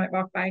someone might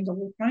walk by and go,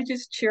 well, why don't you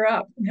just cheer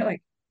up? And they're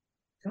like,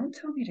 don't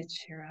tell me to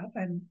cheer up.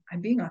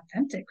 I'm being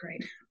authentic,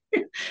 right?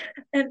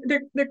 And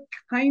they're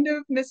kind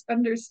of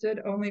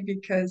misunderstood only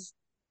because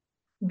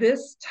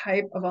this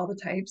type of all the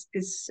types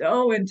is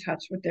so in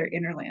touch with their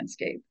inner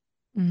landscape.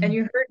 And Mm.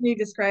 you heard me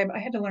describe, I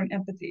had to learn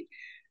empathy.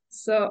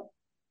 So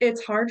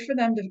it's hard for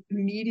them to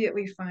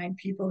immediately find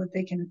people that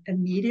they can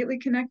immediately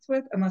connect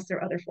with unless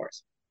they're other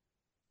fours.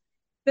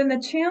 Then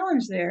the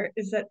challenge there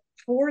is that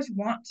fours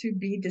want to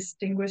be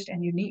distinguished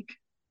and unique.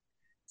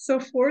 So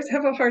fours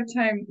have a hard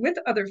time with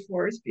other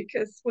fours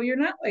because, well, you're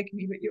not like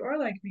me, but you are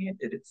like me.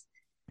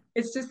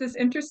 It's just this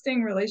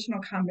interesting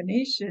relational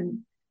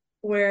combination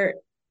where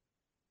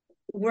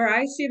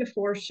I see the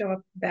fours show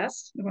up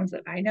best, the ones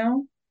that I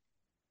know,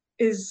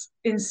 is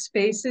in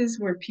spaces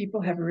where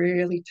people have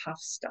really tough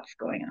stuff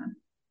going on.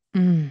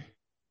 Mm.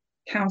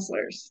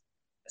 Counselors,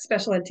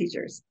 special ed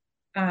teachers,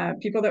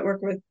 people that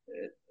work with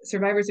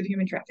survivors of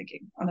human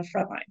trafficking on the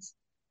front lines.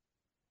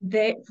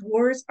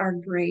 Fours are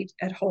great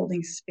at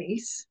holding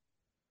space,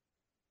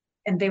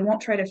 and they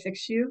won't try to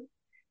fix you,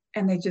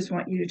 and they just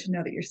want you to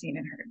know that you're seen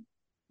and heard.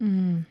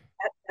 Mm.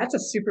 That's a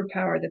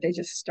superpower that they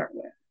just start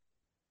with.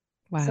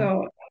 Wow.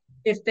 So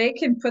if they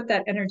can put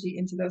that energy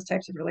into those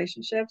types of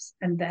relationships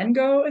and then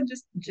go and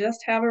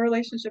just have a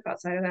relationship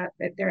outside of that,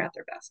 they're at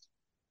their best.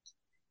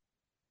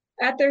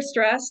 At their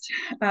stressed,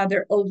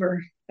 they're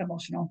over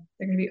emotional.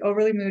 They're going to be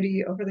overly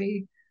moody,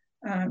 overly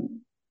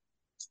um,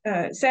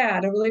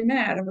 sad, overly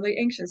mad, overly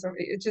anxious.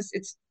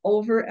 It's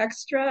over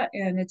extra,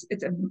 and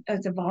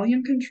it's a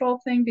volume control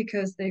thing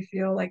because they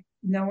feel like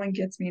no one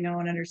gets me, no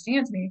one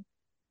understands me,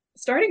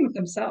 starting with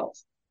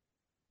themselves.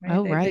 Right?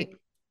 Oh, right.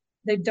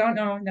 They don't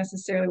know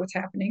necessarily what's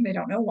happening. They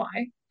don't know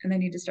why, and they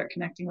need to start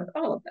connecting with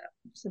all of that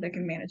so they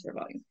can manage their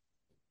volume.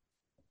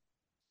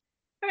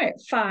 All right,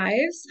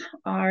 fives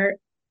are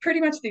pretty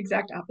much the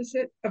exact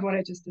opposite of what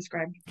I just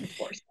described with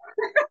fours.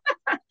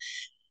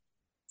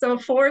 So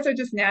fours are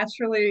just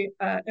naturally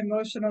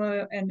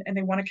emotional and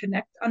they want to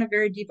connect on a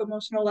very deep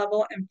emotional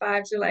level. And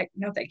fives are like,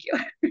 no, thank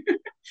you.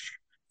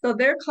 So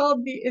they're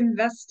called the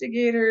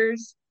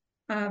investigators.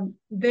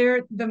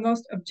 They're the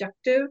most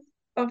objective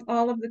of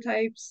all of the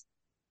types.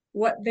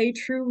 What they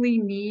truly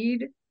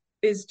need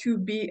is to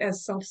be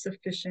as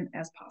self-sufficient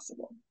as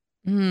possible.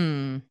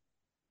 Mm.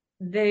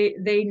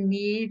 They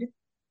need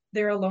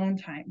their alone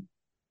time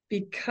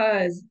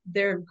because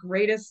their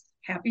greatest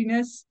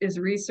happiness is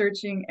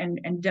researching and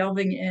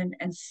delving in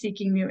and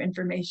seeking new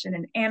information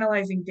and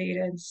analyzing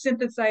data and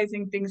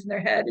synthesizing things in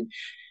their head. And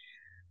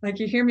like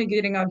you hear me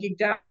getting all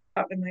geeked out,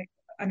 and like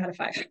I'm not a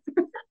five.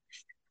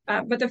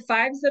 But the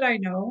fives that I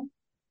know,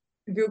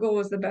 Google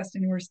was the best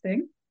and worst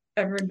thing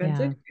ever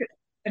invented. Yeah.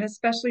 And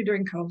especially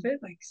during COVID,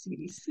 like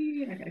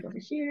CDC, and I got to go over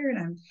here,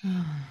 and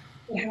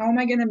how am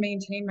I going to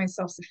maintain my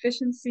self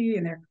sufficiency?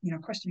 And they're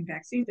questioning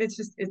vaccines. It's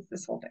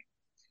this whole thing.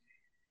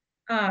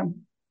 Um,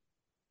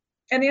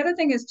 and the other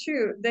thing is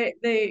too,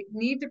 they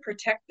need to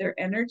protect their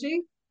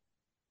energy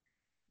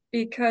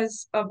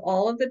because of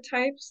all of the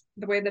types.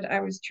 The way that I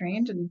was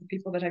trained and the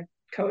people that I've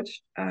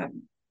coached,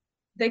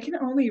 they can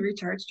only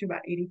recharge to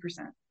about 80%.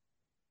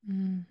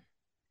 Mm.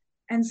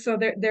 And so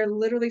they're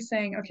literally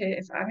saying, okay,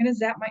 if I'm going to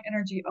zap my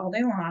energy all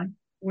day long,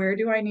 where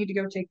do I need to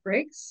go take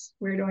breaks?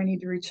 Where do I need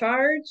to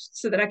recharge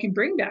so that I can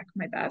bring back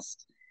my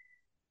best?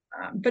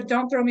 But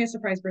don't throw me a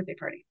surprise birthday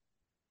party.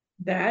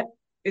 That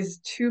is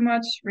too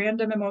much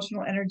random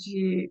emotional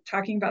energy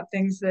talking about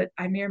things that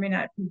I may or may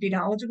not be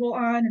knowledgeable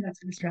on, and that's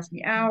going to stress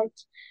me out.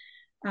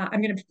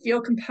 I'm going to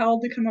feel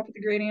compelled to come up with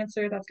a great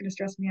answer. That's going to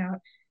stress me out.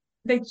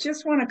 They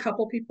just want a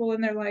couple people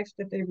in their life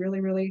that they really,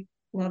 really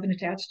love and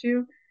attach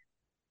to,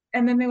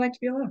 and then they like to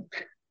be alone.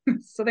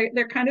 So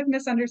they're kind of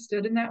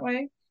misunderstood in that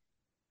way.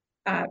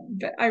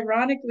 But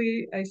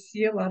ironically, I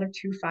see a lot of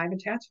 2-5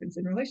 attachments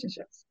in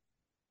relationships.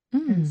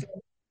 And Mm. so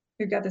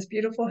we've got this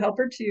beautiful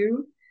helper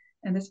 2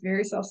 and this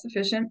very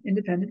self-sufficient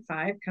independent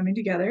 5 coming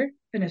together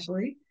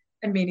initially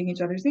and meeting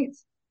each other's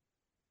needs.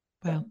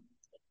 Wow. So,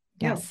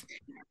 yeah. Yes.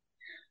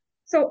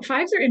 So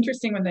fives are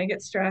interesting when they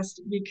get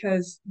stressed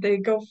because they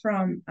go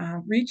from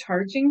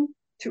recharging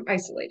to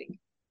isolating.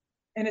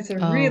 And it's a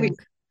really Oh,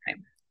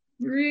 time,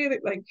 really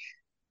like,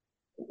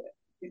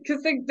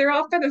 because they're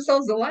off by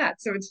themselves a lot.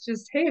 So it's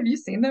just, hey, have you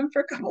seen them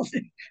for a couple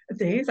of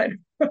days? I don't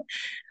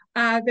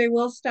know. They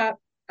will stop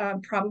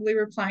probably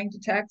replying to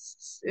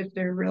texts if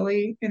they're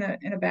really in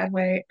a bad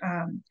way.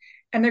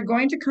 And they're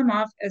going to come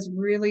off as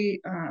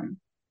really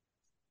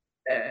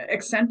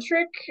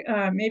eccentric,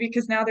 maybe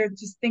because now they're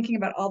just thinking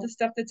about all the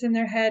stuff that's in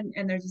their head,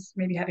 and they're just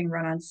maybe having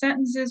run-on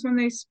sentences when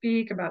they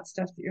speak about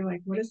stuff that you're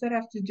like, what does that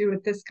have to do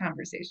with this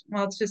conversation?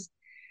 Well,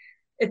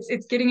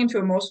 it's getting into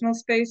emotional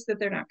space that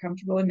they're not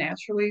comfortable in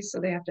naturally, so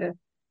they have to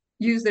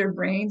use their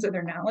brains or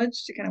their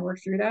knowledge to kind of work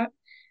through that.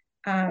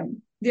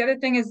 The other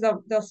thing is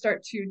they'll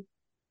start to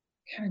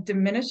kind of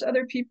diminish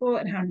other people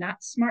and how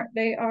not smart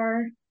they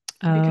are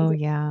because oh,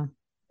 yeah.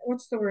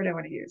 what's the word I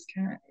want to use?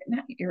 Kind of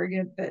not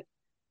arrogant, but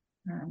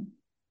um,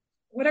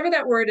 whatever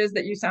that word is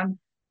that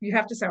you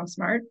have to sound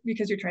smart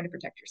because you're trying to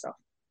protect yourself.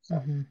 So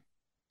Mm-hmm.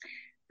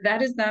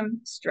 that is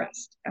them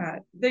stressed.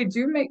 They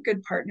do make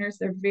good partners.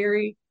 They're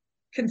very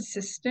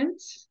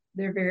consistent.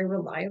 They're very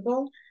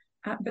reliable,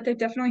 but they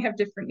definitely have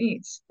different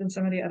needs than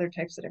some of the other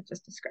types that I've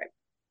just described.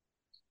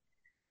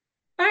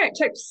 All right,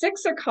 type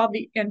 6 are called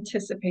the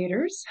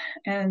anticipators,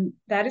 and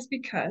that is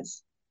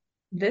because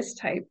this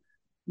type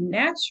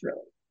naturally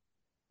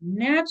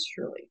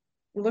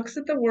looks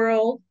at the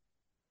world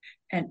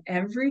and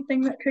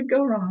everything that could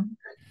go wrong,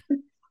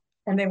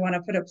 and they want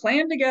to put a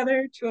plan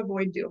together to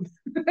avoid doom.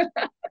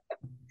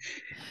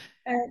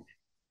 And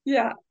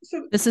yeah,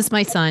 so This is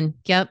my son.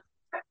 Yep.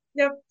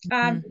 yep,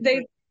 Mm-hmm.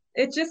 they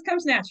it just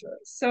comes naturally.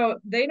 So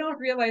they don't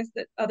realize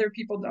that other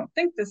people don't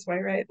think this way,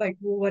 right? Like,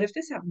 well, what if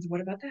this happens?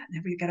 What about that? And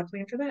have we got a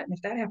plan for that? And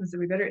if that happens, then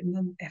we better. And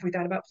then have we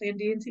thought about plan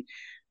D and C?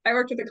 I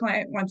worked with a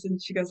client once,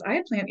 and she goes, "I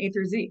had plan A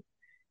through Z."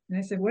 And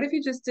I said, "What if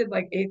you just did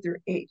like A through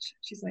H?"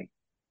 She's like,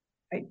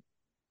 "I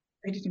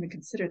didn't even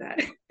consider that."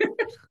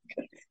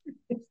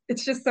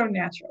 It's just so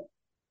natural.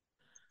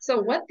 So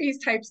what these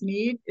types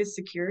need is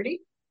security.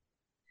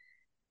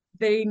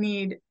 They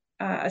need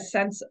a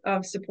sense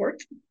of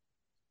support,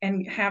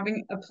 and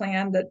having a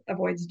plan that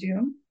avoids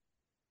doom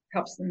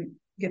helps them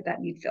get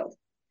that need filled.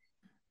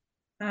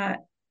 Uh,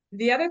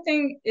 the other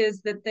thing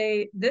is that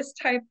this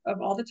type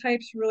of all the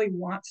types really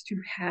wants to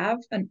have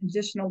an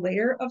additional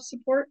layer of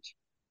support.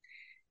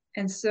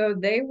 And so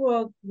they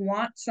will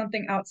want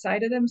something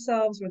outside of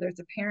themselves, whether it's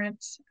a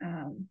parent,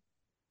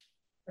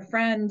 a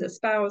friend, a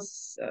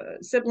spouse,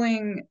 a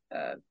sibling,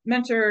 a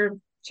mentor,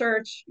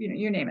 church,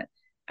 you name it.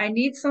 I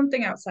need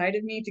something outside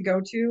of me to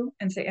go to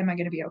and say, am I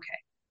going to be okay?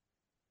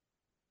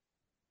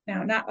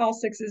 Now, not all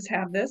sixes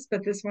have this,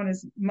 but this one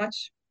is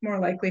much more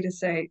likely to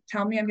say,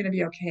 tell me I'm going to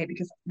be okay,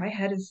 because my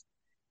head has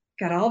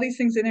got all these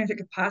things in there that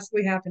could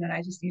possibly happen, and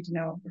I just need to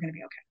know we're going to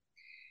be okay.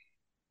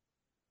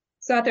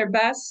 So at their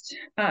best,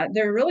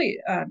 they're really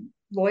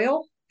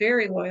loyal,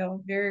 very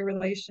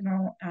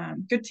relational,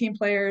 good team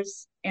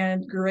players,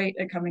 and great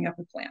at coming up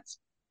with plans.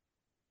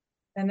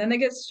 And then they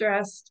get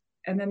stressed,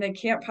 and then they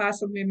can't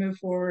possibly move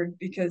forward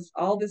because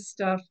all this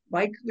stuff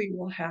likely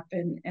will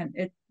happen, and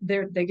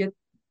they get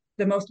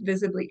the most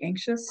visibly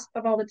anxious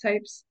of all the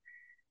types.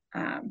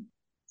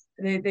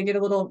 They get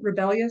a little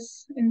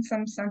rebellious in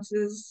some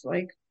senses,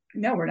 like,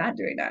 no, we're not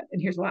doing that,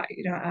 and here's why.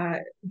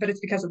 But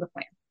it's because of the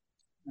plan.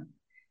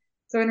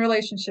 So in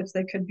relationships,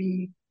 they could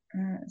be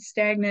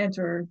stagnant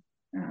or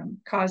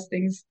cause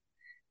things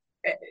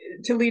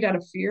to lead out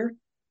of fear,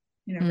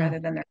 rather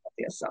than their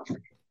healthiest self.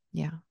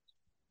 Yeah.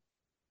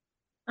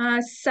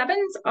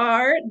 Sevens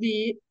are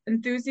the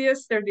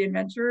enthusiasts. They're the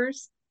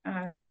adventurers.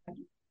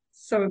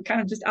 So kind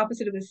of just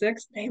opposite of the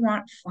six. They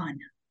want fun.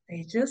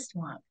 They just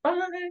want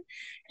fun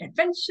and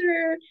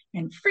adventure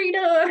and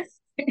freedom.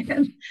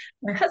 And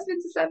my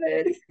husband's a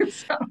seven.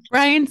 So,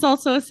 Brian's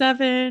also a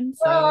 7.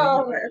 So.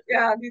 oh,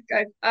 yeah, these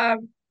guys.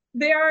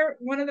 They are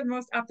one of the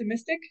most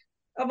optimistic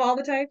of all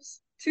the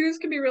types. Twos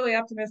can be really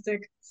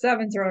optimistic.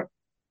 Sevens are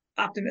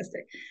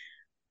optimistic.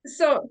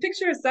 So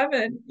picture a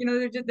seven,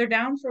 they're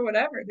down for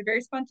whatever. They're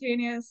very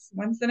spontaneous.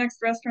 When's the next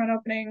restaurant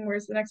opening?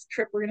 Where's the next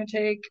trip we're going to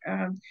take?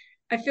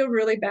 I feel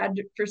really bad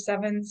for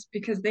sevens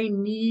because they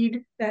need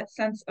that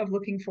sense of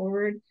looking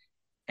forward,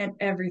 and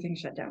everything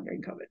shut down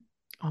during COVID.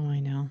 Oh, I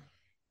know.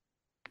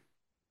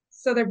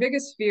 So their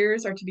biggest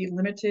fears are to be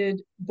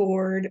limited,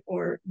 bored,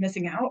 or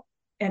missing out.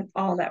 And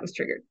all that was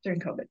triggered during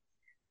COVID.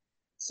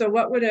 So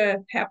what would a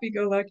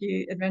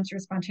happy-go-lucky,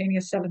 adventurous,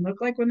 spontaneous seven look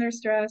like when they're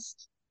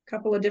stressed? A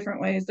couple of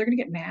different ways. They're going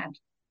to get mad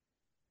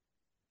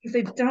because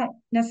they don't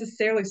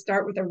necessarily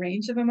start with a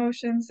range of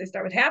emotions. They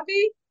start with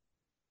happy,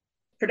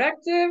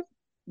 productive,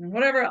 and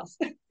whatever else.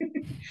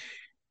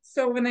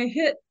 So when they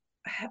hit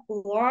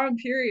long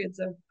periods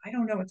of, I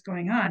don't know what's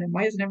going on, and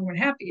why isn't everyone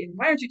happy, and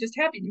why aren't you just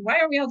happy, and why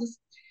aren't we all just,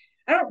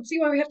 I don't see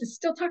why we have to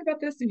still talk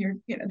about this,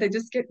 and they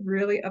just get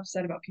really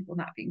upset about people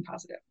not being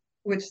positive,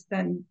 which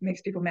then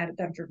makes people mad at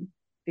them for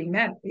being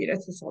mad.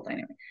 It's this whole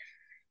dynamic.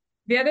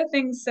 The other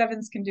thing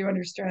sevens can do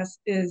under stress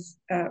is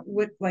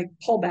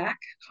pull back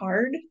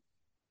hard.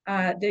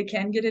 They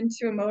can get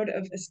into a mode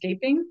of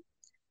escaping.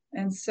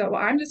 And so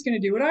I'm just going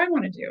to do what I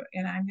want to do.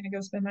 And I'm going to go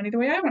spend money the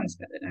way I want to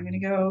spend it. I'm going to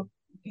go,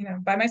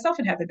 by myself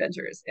and have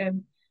adventures.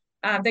 And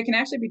they can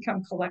actually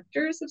become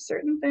collectors of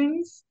certain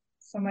things.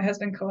 So my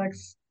husband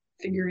collects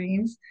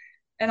figurines.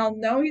 And I'll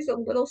know he's a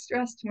little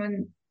stressed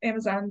when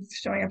Amazon's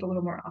showing up a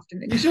little more often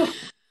than usual.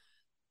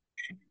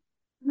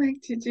 I'm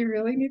like, did you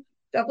really need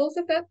doubles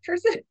of that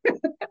person?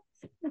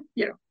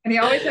 And he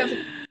always has,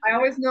 I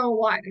always know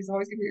why. There's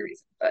always going to be a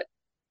reason. But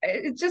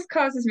it just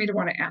causes me to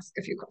want to ask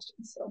a few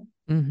questions. So,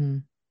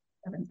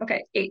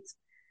 okay, eights.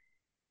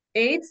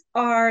 Eights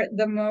are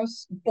the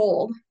most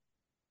bold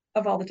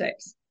of all the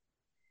types.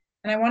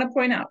 And I want to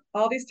point out,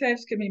 all these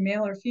types could be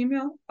male or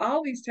female.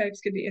 All these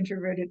types could be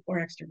introverted or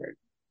extroverted.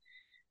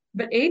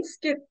 But eights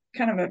get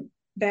kind of a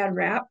bad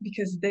rap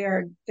because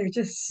they're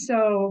just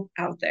so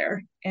out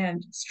there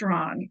and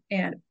strong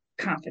and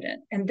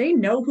confident. And they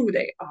know who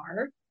they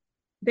are.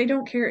 They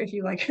don't care if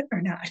you like it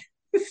or not.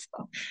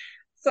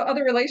 So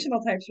other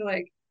relational types are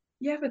like,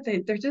 yeah, but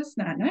they're just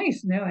not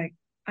nice. And they're like,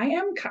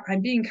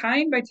 I'm being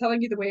kind by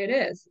telling you the way it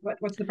is.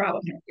 What's the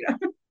problem here?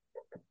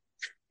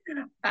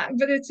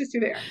 But it's just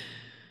who they are.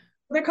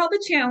 They're called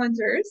the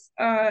challengers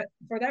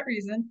for that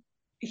reason.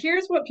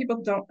 Here's what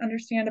people don't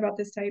understand about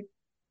this type.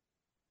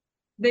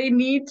 They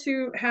need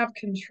to have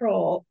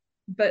control,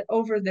 but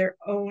over their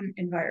own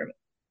environment.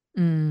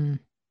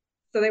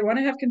 So they want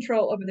to have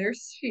control over their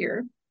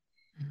sphere.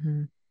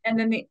 And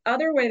then the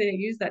other way they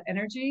use that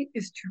energy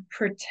is to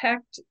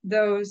protect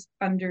those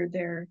under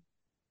their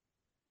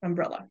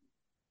umbrella.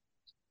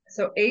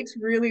 So eights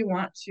really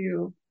want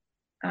to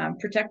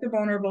protect the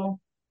vulnerable,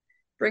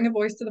 bring a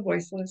voice to the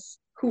voiceless,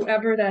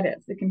 whoever that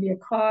is. It can be a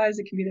cause,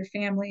 it can be their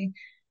family,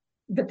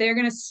 but they're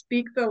going to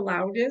speak the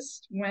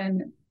loudest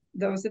when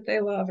those that they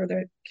love or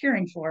they're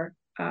caring for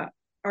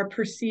are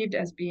perceived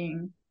as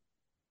being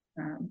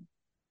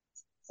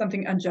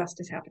something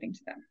unjust is happening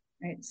to them,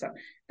 right? So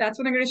that's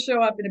when they're going to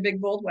show up in a big,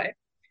 bold way.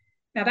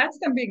 Now that's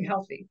them being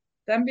healthy.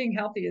 Them being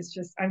healthy is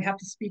just, I have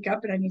to speak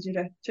up and I need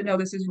you to know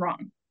this is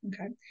wrong,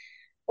 okay?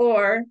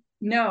 Or,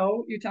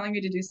 no, you're telling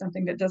me to do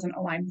something that doesn't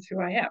align with who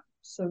I am.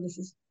 So this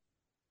is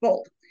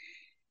bold.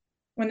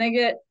 When they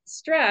get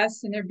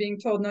stressed and they're being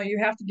told, no, you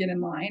have to get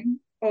in line,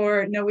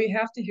 or no, we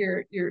have to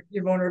hear your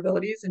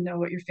vulnerabilities and know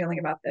what you're feeling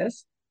about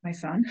this, my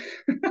son.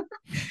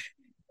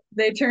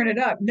 They turn it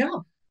up.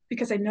 No,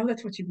 because I know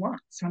that's what you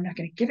want. So I'm not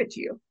going to give it to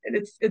you. And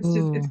it's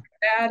just, it's Ooh.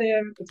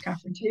 combative, it's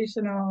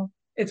confrontational,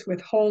 it's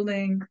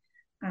withholding.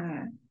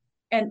 Uh,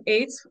 and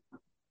eights,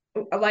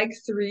 like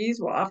threes,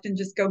 will often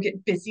just go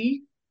get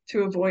busy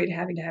to avoid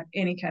having to have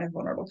any kind of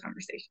vulnerable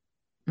conversation.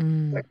 So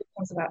Mm. it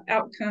becomes about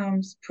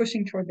outcomes,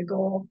 pushing toward the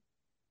goal.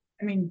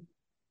 I mean,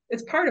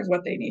 it's part of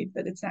what they need,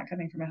 but it's not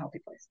coming from a healthy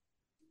place.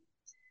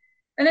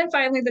 And then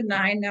finally, the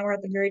nine. Now we're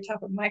at the very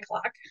top of my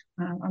clock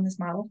on this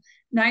model.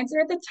 Nines are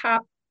at the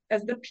top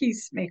as the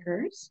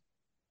peacemakers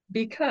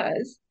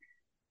because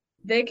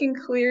they can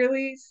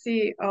clearly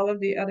see all of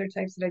the other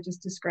types that I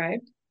just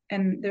described.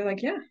 And they're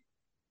like, yeah,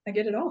 I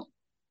get it all.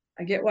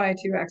 I get why a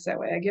 2 acts that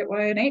way. I get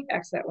why an 8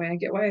 acts that way. I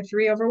get why a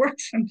 3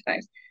 overworks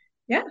sometimes.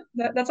 Yeah,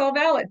 that's all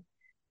valid.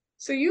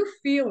 So you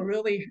feel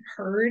really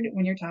heard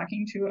when you're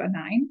talking to a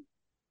 9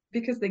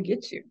 because they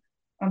get you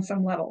on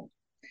some level.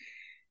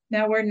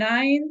 Now, what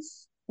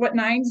nines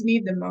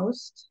need the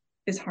most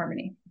is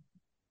harmony.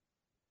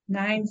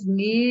 Nines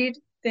need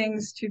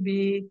things to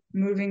be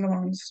moving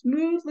along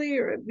smoothly,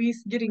 or at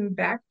least getting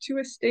back to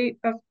a state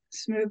of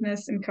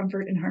smoothness and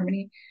comfort and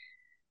harmony.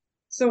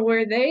 So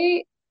where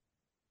they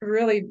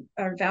really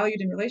are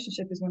valued in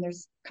relationship is when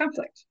there's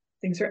conflict,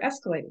 things are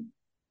escalating.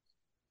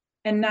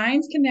 And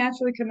nines can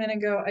naturally come in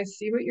and go, I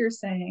see what you're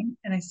saying,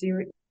 and I see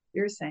what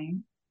you're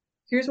saying.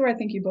 Here's where I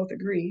think you both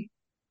agree.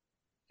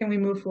 Can we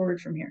move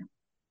forward from here?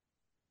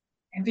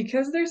 And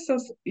because they're so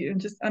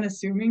just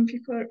unassuming,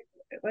 people are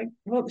like,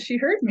 well, she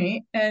heard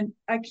me and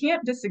I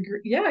can't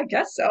disagree. Yeah, I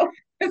guess so.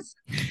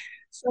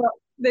 So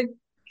they,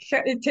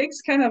 it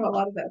takes kind of a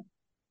lot of that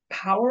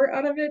power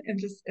out of it, and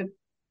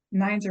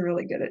nines are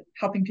really good at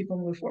helping people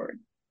move forward.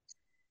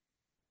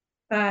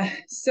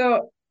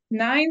 So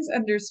nines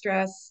under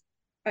stress,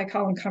 I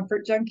call them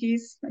comfort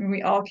junkies. I mean,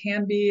 we all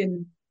can be,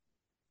 and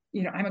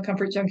I'm a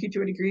comfort junkie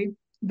to a degree,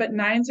 but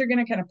nines are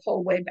going to kind of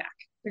pull way back.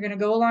 They're going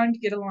to go along to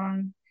get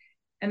along.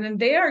 And then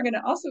they are going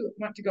to also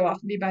want to go off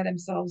and be by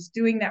themselves,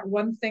 doing that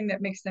one thing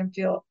that makes them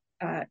feel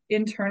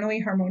internally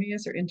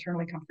harmonious or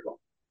internally comfortable.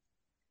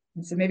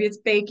 And so maybe it's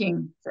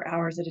baking for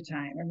hours at a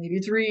time, or maybe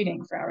it's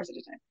reading for hours at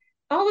a time.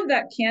 All of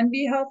that can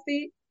be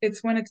healthy.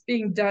 It's when it's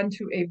being done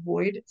to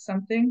avoid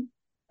something,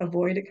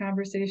 avoid a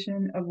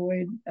conversation,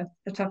 avoid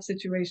a tough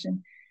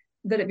situation,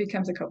 that it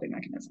becomes a coping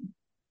mechanism.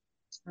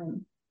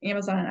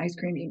 Amazon and ice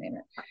cream, you name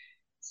it.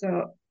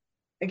 So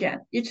again,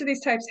 each of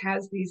these types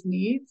has these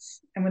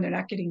needs, and when they're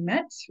not getting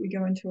met, we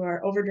go into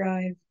our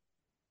overdrive,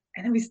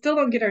 and then we still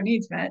don't get our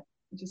needs met,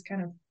 which is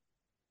kind of,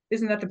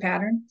 isn't that the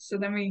pattern? So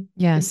then we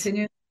Yes.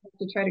 continue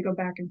to try to go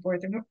back and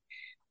forth, and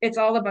it's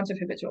all a bunch of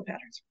habitual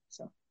patterns.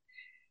 So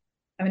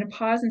I'm going to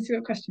pause and see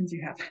what questions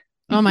you have.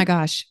 Oh my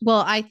gosh.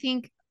 Well, I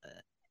think,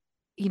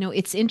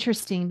 it's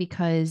interesting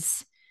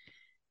because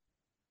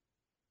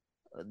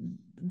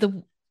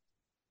the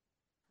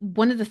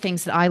one of the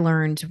things that I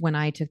learned when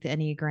I took the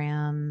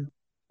Enneagram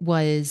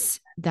was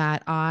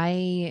that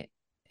I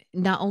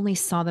not only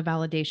saw the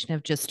validation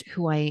of just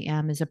who I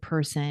am as a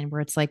person,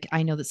 where it's like,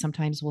 I know that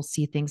sometimes we'll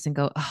see things and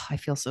go, oh, I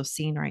feel so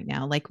seen right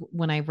now. Like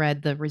when I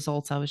read the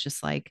results, I was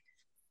just like,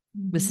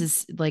 this Mm-hmm.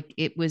 is like,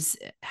 it was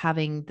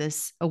having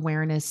this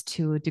awareness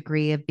to a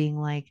degree of being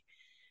like,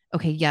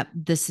 okay, yep,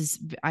 this is,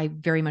 I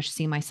very much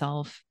see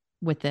myself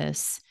with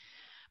this.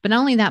 But not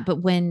only that,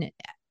 but when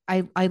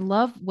I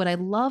love what I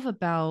love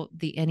about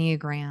the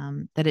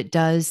Enneagram that it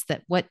does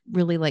that what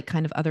really like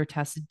kind of other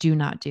tests do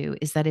not do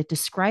is that it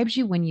describes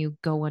you when you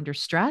go under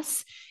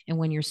stress and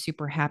when you're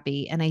super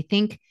happy. And I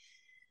think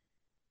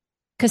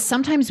because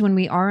sometimes when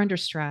we are under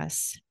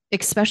stress,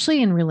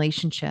 especially in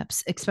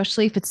relationships,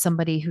 especially if it's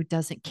somebody who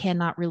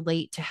cannot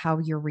relate to how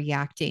you're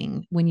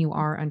reacting when you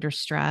are under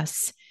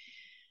stress,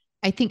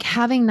 I think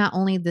having not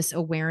only this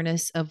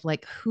awareness of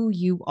like who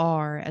you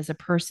are as a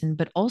person,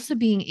 but also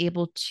being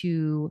able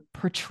to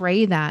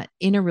portray that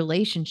in a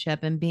relationship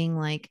and being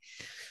like,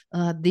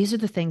 these are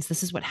the things,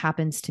 this is what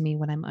happens to me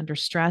when I'm under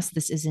stress.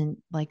 This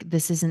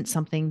isn't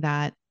something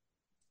that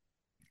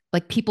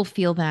like people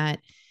feel that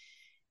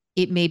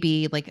it may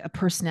be like a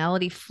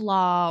personality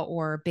flaw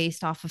or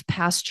based off of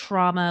past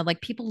trauma.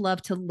 Like people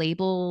love to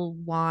label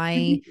why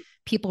Mm-hmm.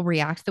 people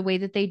react the way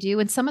that they do.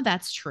 And some of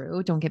that's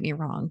true, don't get me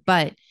wrong.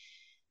 But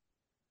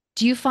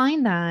do you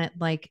find that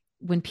like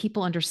when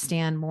people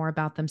understand more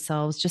about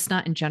themselves, just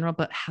not in general,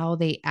 but how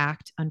they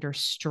act under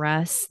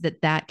stress,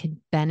 that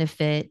can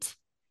benefit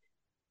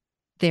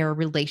their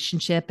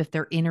relationship if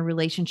they're in a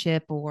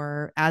relationship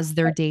or as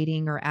they're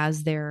dating or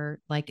as they're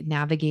like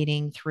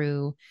navigating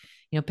through,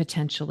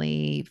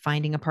 potentially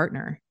finding a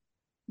partner?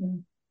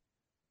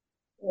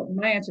 Well,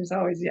 my answer is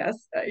always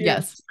yes.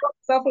 Yes.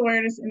 Self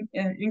awareness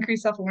and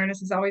increased self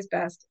awareness is always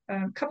best.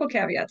 A couple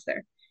caveats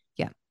there.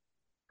 Yeah.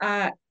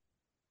 Uh,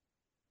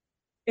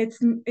 it's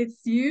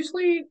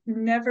usually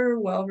never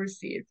well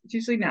received. It's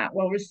usually not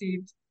well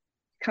received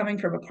coming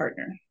from a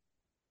partner,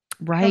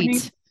 coming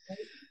Right.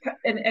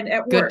 and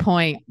at Good work,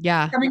 point.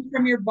 Yeah. coming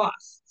from your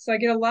boss. So I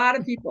get a lot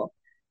of people.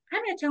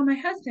 I'm going to tell my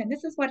husband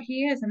this is what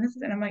he is, and this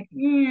is, and I'm like,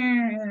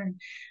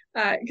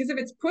 because if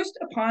it's pushed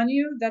upon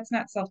you, that's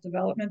not self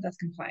development, that's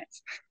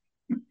compliance.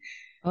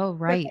 Oh, But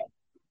right.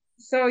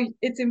 So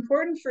it's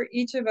important for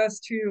each of us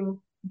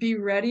to be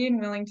ready and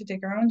willing to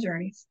take our own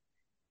journeys.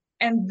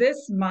 And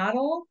this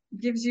model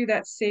gives you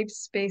that safe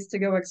space to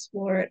go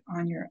explore it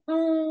on your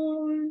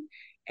own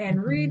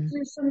and read Mhm.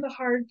 through some of the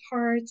hard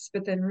parts,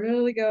 but then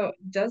really go,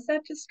 does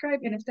that describe?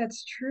 And if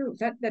that's true,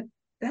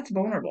 that's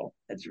vulnerable.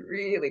 That's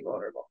really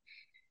vulnerable.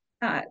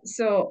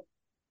 So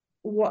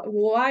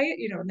why,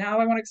 now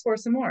I want to explore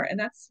some more. And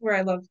that's where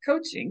I love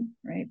coaching,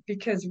 right?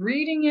 Because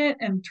reading it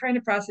and trying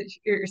to process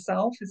it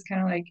yourself is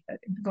kind of like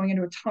going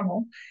into a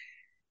tunnel.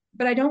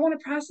 But I don't want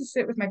to process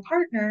it with my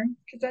partner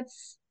because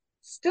that's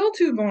still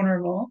too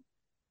vulnerable.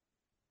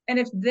 And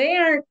if they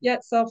aren't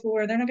yet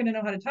self-aware, they're not going to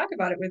know how to talk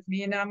about it with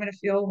me. And now I'm going to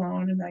feel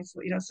alone and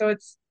isolated. So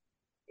it's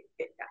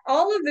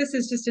all of this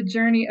is just a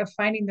journey of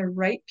finding the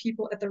right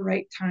people at the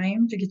right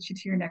time to get you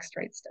to your next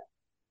right step.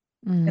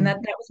 And Mm. that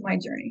was my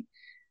journey.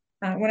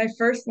 When I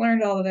first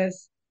learned all of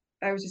this,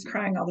 I was just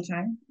crying all the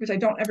time, which I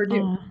don't ever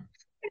do.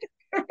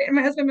 Oh, And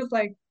my husband was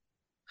like,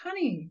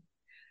 honey,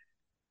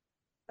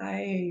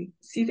 I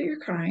see that you're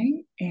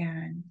crying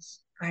and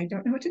I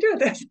don't know what to do with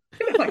this.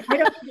 I'm like, I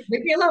don't,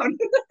 leave me alone.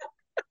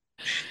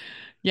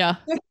 yeah.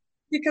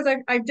 Because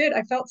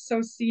I felt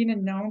so seen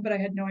and known, but I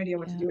had no idea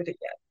what to Yeah. do with it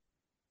yet.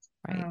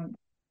 Right.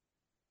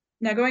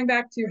 Now, going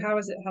back to how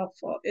is it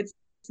helpful? It's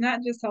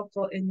not just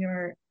helpful in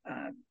your,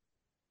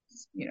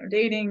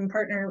 dating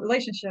partner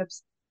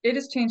relationships. It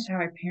has changed how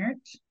I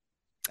parent.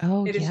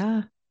 Oh, It is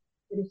yeah.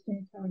 it has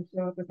changed how I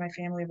show up with my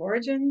family of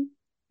origin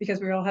because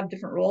we all have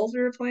different roles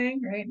we were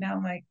playing. Right now,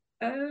 I'm like,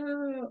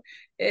 oh,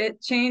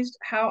 it changed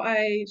how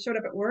I showed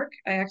up at work.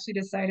 I actually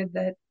decided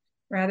that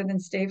rather than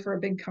stay for a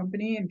big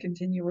company and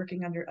continue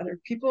working under other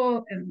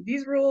people and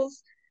these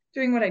rules,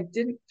 doing what I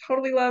didn't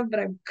totally love, but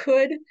I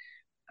could,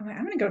 I'm like,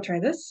 I'm going to go try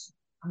this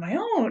on my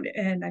own.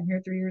 And I'm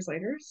here 3 years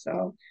later.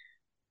 So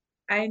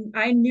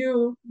I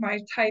knew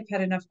my type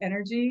had enough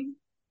energy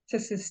to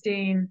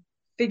sustain,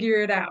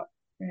 figure it out.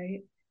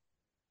 Right.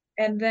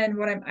 And then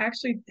what I'm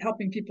actually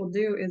helping people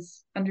do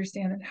is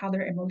understand how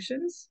their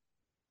emotions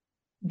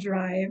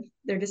drive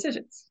their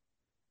decisions.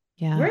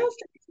 Where Yeah. else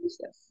do we teach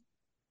this?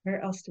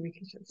 Where else do we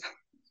teach this?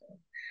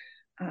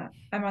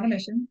 I'm on a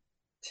mission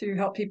to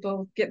help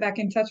people get back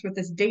in touch with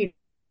this data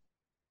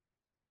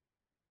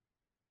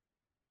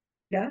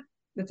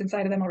that's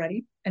inside of them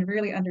already and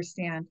really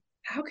understand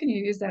how can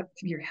you use that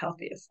to be your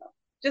healthiest self.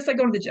 Just like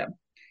going to the gym,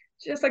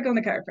 just like going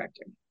to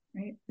chiropractor,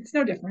 right? It's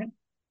no different.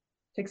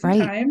 Take some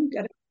Right. time,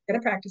 gotta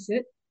practice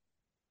it,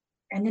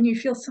 and then you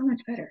feel so much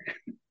better.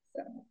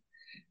 So,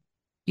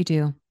 You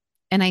do.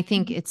 And I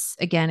think it's,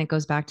 again, it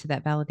goes back to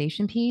that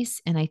validation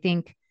piece. And I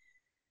think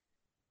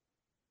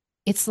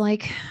it's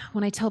like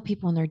when I tell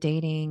people when they're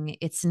dating,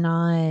 it's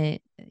not,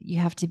 you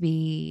have to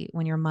be,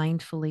 when you're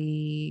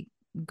mindfully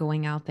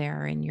going out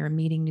there and you're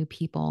meeting new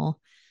people,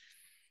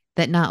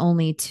 that not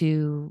only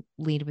to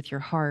lead with your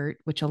heart,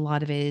 which a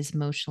lot of it is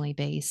emotionally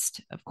based,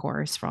 of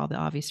course, for all the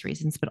obvious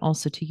reasons, but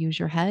also to use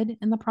your head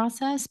in the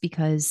process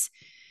because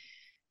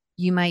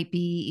you might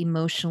be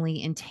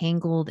emotionally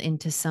entangled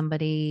into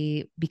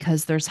somebody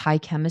because there's high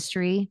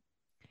chemistry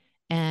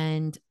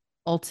and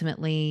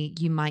ultimately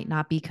you might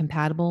not be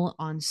compatible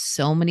on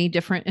so many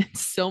different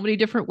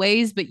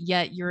ways, but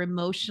yet you're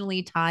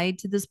emotionally tied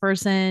to this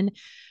person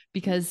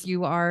because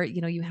you are,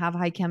 you have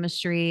high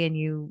chemistry and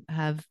you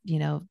have,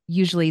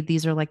 usually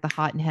these are like the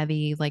hot and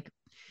heavy, like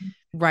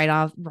right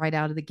out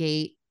of the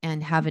gate,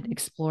 and haven't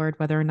explored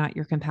whether or not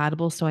you're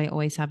compatible. So I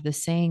always have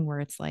this saying where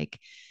it's like,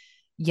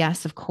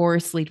 yes, of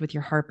course, lead with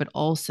your heart, but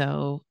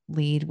also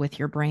lead with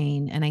your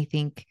brain. And I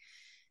think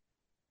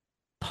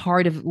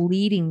part of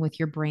leading with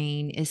your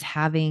brain is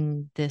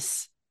having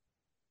this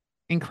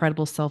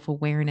incredible self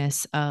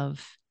awareness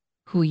of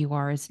who you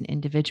are as an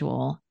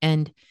individual.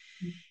 And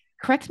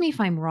correct me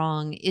if I'm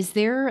wrong, is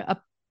there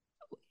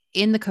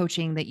in the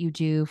coaching that you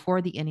do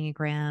for the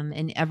Enneagram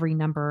and every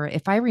number,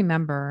 if I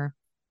remember,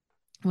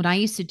 when I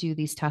used to do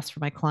these tests for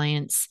my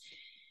clients,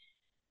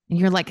 and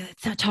you're like,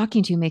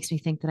 talking to you makes me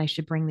think that I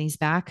should bring these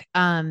back.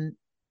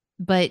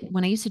 But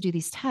when I used to do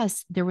these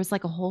tests, there was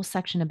like a whole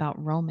section about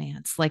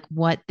romance, like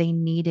what they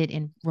needed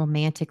in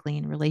romantically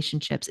in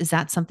relationships. Is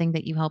that something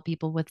that you help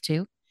people with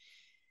too?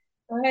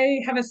 I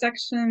have a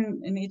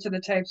section in each of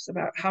the types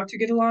about how to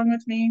get along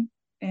with me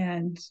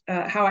and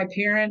how I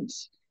parent,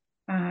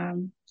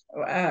 um,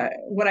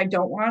 what I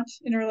don't want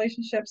in a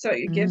relationship. So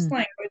it gives Mm,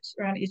 language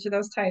around each of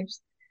those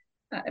types,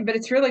 but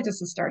it's really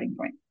just a starting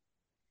point.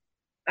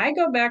 I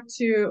go back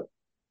to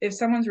if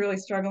someone's really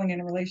struggling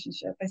in a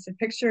relationship, I said,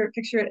 picture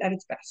it at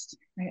its best,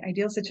 right?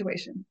 Ideal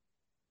situation.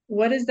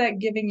 What is that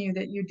giving you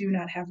that you do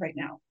not have right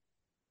now?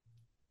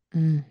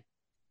 mm,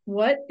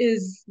 What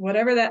is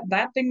whatever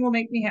that thing will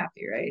make me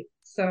happy, right?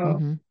 So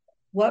mm-hmm,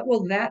 what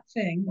will that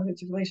thing, whether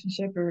it's a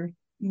relationship or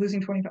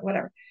losing 25,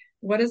 whatever,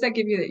 what does that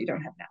give you that you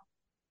don't have now?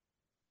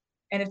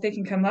 And if they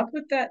can come up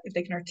with that, if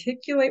they can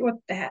articulate what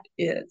that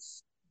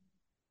is,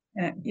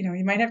 and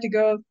you might have to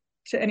go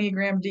to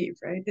Enneagram deep,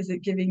 right? Is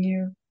it giving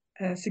you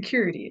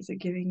security? Is it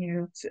giving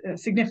you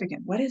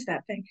significant? What is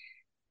that thing?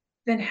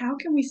 Then how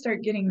can we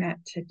start getting that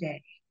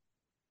today?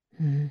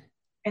 mm.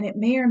 And it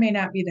may or may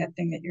not be that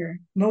thing that you're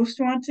most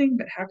wanting,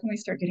 but how can we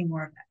start getting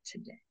more of that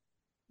today?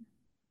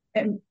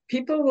 And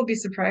people will be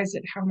surprised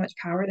at how much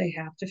power they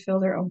have to fill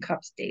their own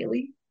cups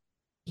daily.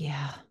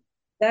 Yeah.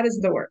 That is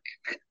the work,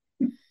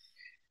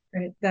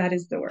 right? That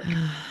is the work.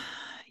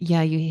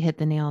 Yeah, you hit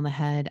the nail on the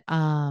head.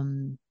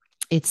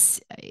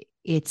 It's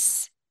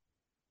it's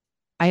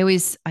I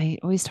always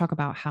talk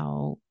about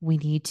how we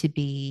don't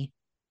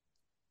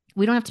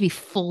have to be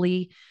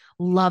fully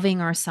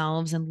loving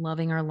ourselves and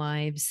loving our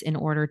lives in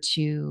order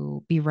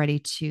to be ready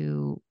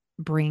to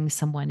bring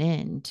someone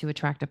in to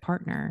attract a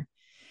partner.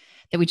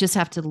 That we just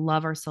have to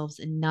love ourselves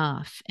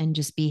enough and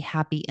just be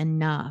happy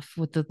enough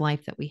with the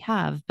life that we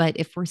have. But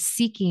if we're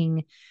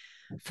seeking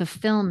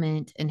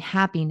fulfillment and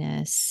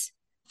happiness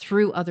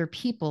through other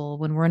people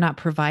when we're not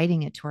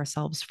providing it to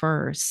ourselves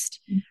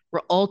first,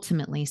 we're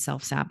ultimately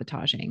self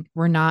sabotaging.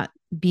 We're not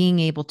going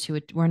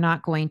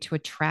to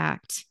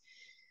attract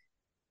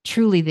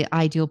truly the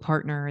ideal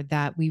partner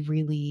that we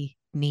really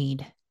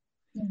need.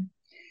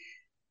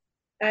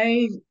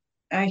 I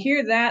I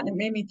hear that and it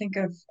made me think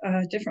of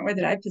a different way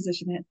that I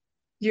position it.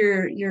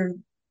 You're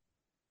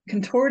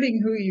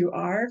contorting who you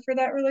are for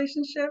that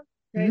relationship,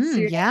 right? So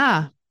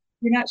Yeah.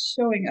 you're not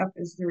showing up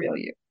as the real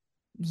you.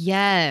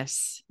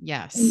 Yes.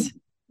 Yes. And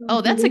Oh,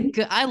 so the that's way a you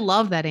good, I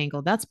love that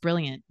angle. That's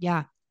brilliant.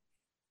 Yeah.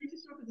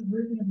 show up as a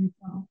version of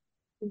yourself,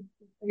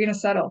 are you going to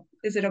settle?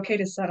 Is it okay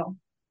to settle?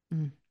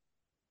 Mm,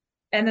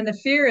 And then the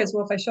fear is,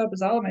 well, if I show up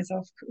as all of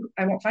myself,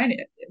 I won't find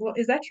it. Well,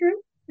 is that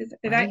true?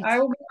 And right. I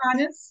will be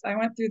honest. I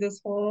went through this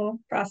whole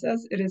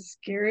process. It is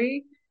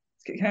scary.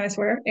 Can I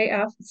swear?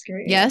 AF. It's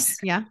scary AF. Yes.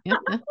 Yeah. Yeah.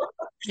 Yeah.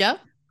 Yeah.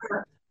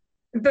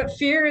 But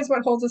fear is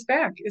what holds us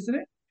back, isn't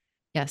it?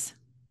 Yes.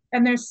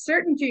 And there's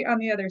certainty on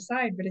the other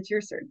side, but it's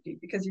your certainty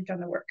because you've done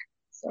the work.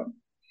 So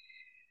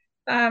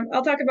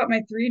I'll talk about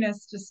my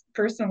threeness just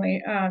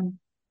personally.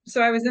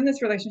 So I was in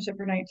this relationship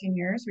for 19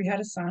 years. We had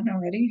a son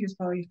already. He was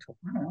probably,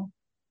 I don't know,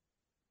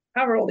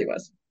 however old he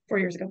was 4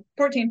 years ago,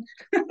 14.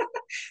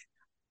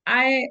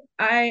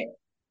 I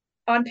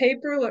on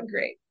paper look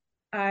great.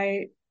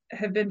 I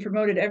have been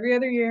promoted every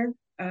other year.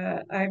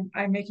 I'm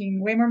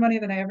making way more money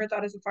than I ever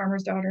thought as a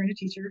farmer's daughter and a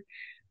teacher.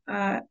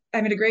 I'm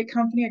in a great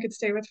company I could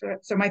stay with for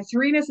it. So my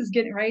threeness is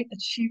getting right,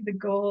 achieve the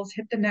goals,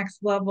 hit the next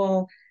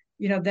level.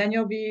 Then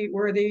you'll be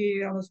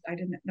worthy. I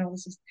didn't know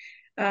this is.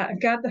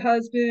 I've got the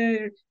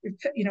husband,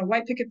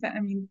 white picket fence. I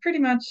mean, pretty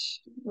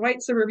much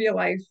white suburbia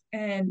life,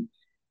 and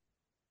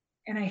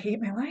I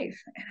hate my life.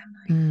 And I'm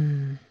like,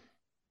 Mm,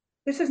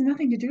 this has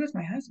nothing to do with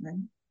my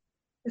husband.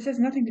 This has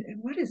nothing to.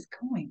 What is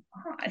going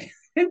on?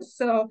 And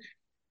so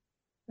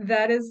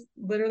that is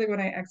literally when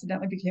I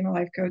accidentally became a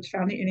life coach,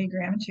 found the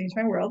Enneagram, and changed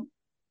my world.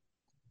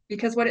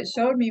 Because what it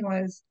showed me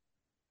was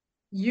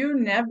you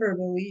never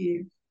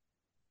believe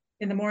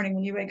in the morning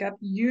when you wake up,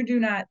 you do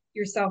not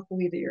yourself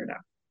believe that you're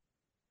enough.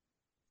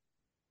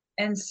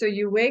 And so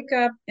you wake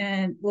up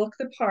and look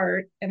the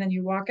part, and then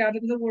you walk out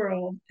into the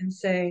world and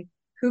say,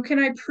 who can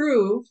I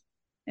prove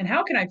and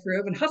how can I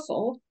prove and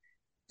hustle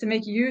to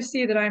make you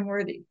see that I'm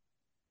worthy?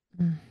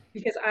 mm,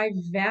 Because I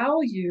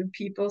value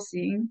people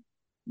seeing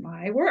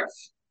my worth,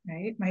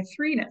 right? My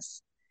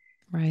threeness.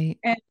 right.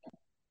 And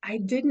I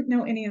didn't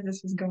know any of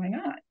this was going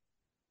on.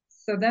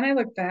 So then I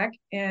look back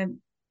and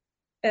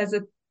as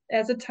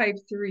a type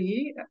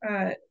three,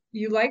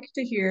 you like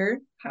to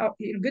hear how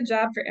good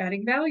job for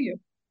adding value.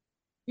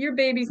 Your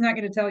baby's not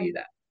going to tell you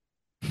that.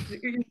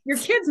 Your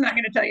kid's not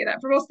going to tell you that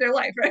for most of their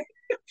life, right?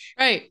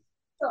 Right.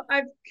 So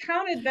I've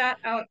counted that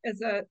out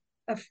as a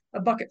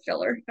bucket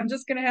filler. I'm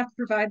just going to have to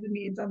provide the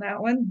needs on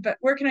that one, but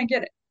where can I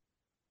get it?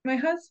 My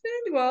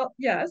husband, well,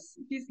 yes,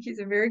 he's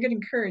a very good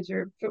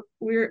encourager, but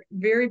we're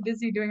very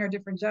busy doing our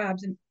different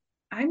jobs, and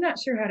I'm not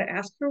sure how to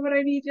ask for what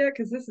I need yet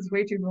because this is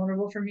way too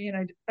vulnerable for me,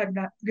 and I'm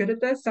not good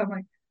at this. So I'm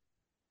like,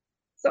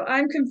 so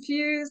I'm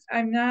confused.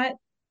 I'm not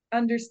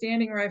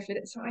understanding where I fit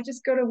it. So I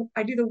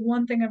do the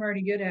one thing I'm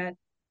already good at,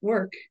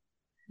 work,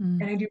 Mm,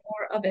 and I do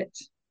more of it.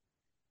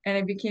 And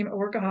I became a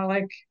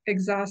workaholic,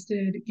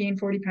 exhausted, gained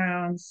 40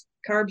 pounds,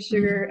 carbs, mm,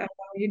 sugar,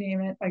 alcohol, you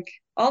name it, like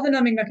all the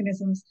numbing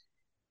mechanisms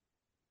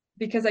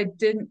because I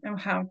didn't know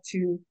how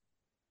to.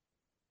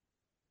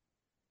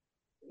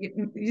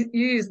 You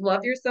use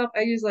love yourself.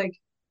 I use like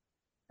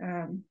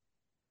um,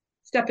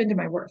 step into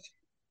my worth,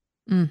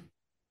 mm.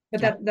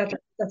 but Yeah.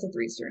 that's a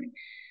three's journey.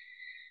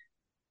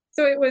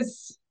 So it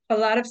was a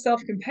lot of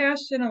self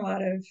compassion, a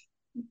lot of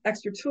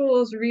extra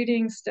tools,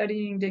 reading,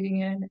 studying, digging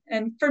in.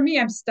 And for me,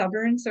 I'm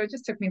stubborn, so it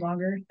just took me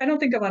longer. I don't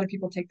think a lot of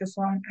people take this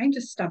long. I'm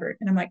just stubborn,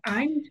 and I'm like,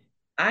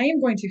 I am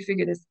going to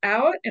figure this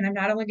out, and I'm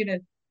not only going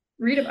to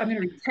read. I'm going to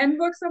read 10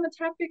 books on the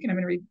topic, and I'm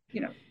going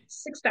to read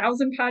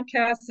 6,000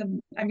 podcasts,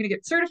 and I'm going to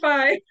get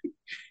certified.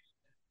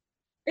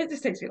 It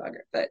just takes me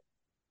longer, but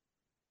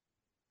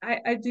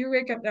I do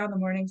wake up now in the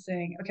morning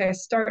saying, okay, I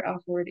start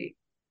off worthy.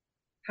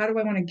 How do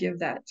I want to give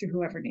that to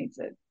whoever needs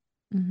it?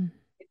 Mhm.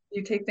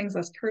 You take things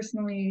less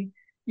personally.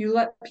 You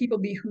let people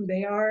be who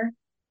they are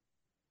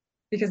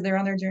because they're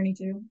on their journey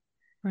too.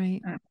 Right.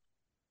 Uh,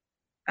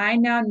 I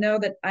now know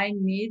that I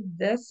need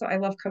this, so I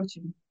love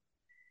coaching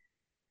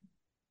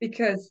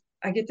because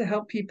I get to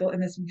help people in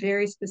this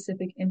very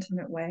specific,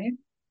 intimate way.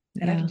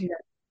 And I can Yeah. do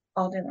that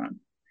all day long.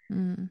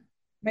 Mm.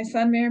 My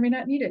son may or may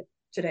not need it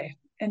today,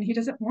 and he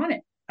doesn't want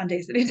it on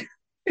days that he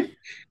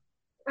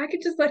I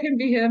could just let him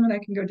be him and I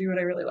can go do what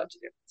I really love to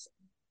do. So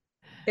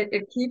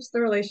it keeps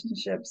the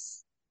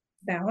relationships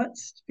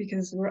balanced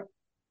because we're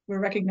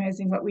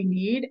recognizing what we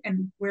need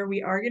and where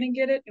we are going to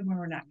get it and where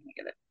we're not going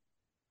to get it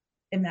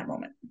in that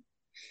moment.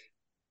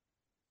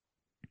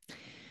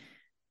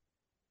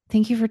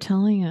 Thank you for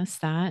telling us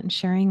that and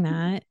sharing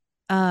that.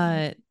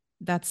 Uh,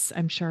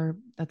 I'm sure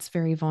that's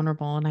very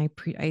vulnerable, and I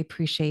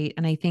appreciate,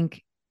 and I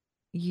think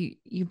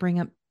you bring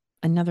up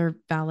another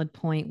valid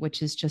point,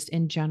 which is just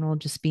in general,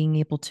 just being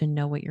able to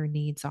know what your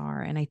needs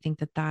are. And I think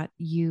that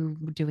you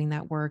doing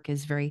that work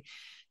is very,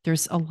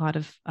 there's a lot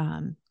of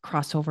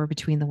crossover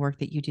between the work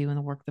that you do and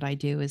the work that I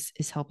do is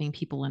helping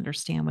people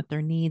understand what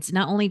their needs,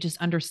 not only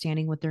just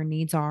understanding what their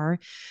needs are,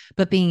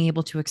 but being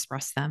able to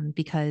express them.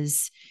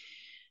 Because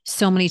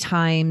so many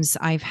times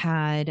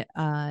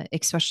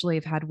especially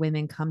I've had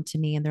women come to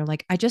me and they're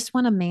like, I just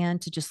want a man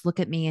to just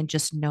look at me and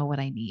just know what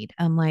I need.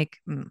 I'm like,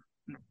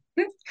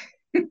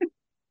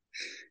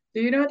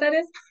 Do you know what that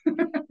is?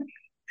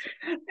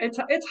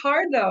 It's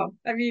hard though.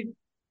 I mean,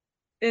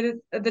 it is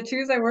the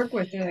twos I work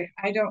with, they're like,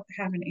 I don't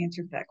have an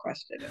answer to that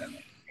question. And I'm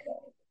like,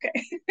 oh,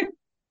 okay.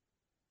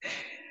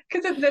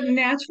 Because the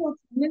natural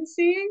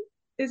tendency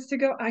is to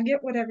go, I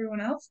get what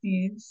everyone else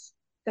needs.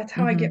 That's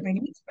how I mm-hmm. get my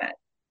needs met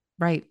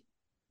Right.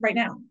 right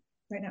now.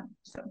 Right now.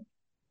 So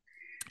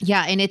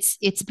Yeah. And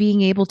it's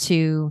being able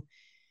to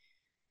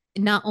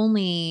not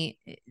only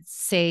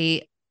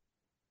say,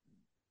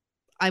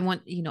 I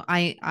want,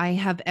 I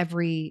have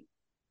every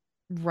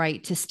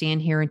right to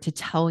stand here and to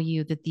tell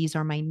you that these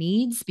are my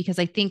needs, because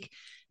I think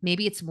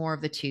maybe it's more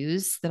of the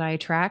twos that I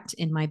attract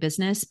in my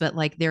business, but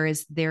like there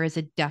is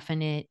a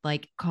definite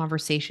like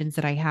conversations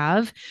that I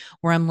have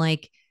where I'm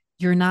like,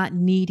 you're not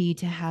needy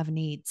to have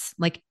needs.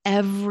 Like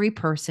every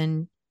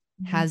person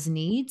has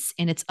needs,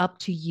 and it's up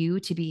to you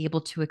to be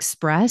able to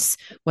express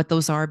what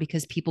those are,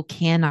 because people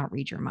cannot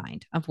read your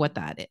mind of what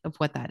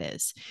that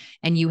is.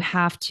 And you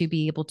have to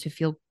be able to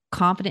feel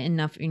confident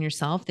enough in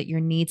yourself that your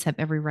needs have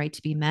every right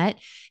to be met,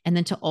 and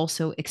then to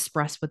also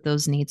express what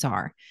those needs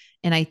are.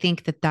 And I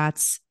think that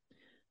that's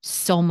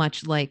so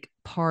much like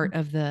part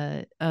of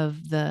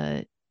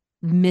the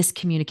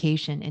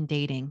miscommunication in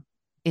dating,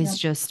 yeah. is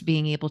just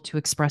being able to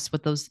express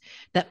what those,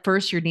 that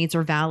first your needs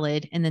are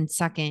valid, and then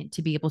second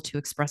to be able to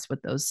express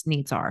what those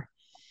needs are.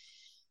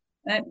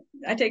 I,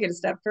 I take it a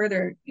step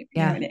further,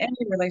 Yeah. in any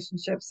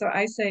relationship. So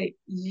I say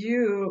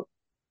you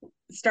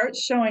start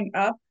showing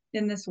up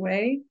in this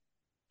way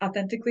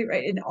authentically,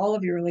 right, in all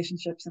of your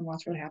relationships and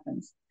watch what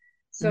happens.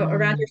 So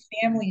around Mm, your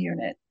family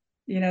unit,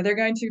 they're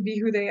going to be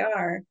who they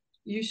are.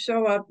 You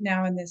show up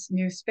now in this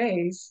new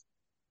space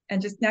and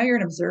just now you're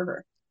an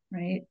observer,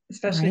 right?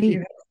 Especially if you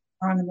right.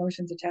 have strong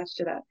emotions attached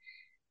to that.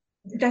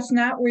 That's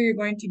not where you're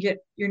going to get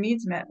your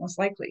needs met, most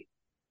likely.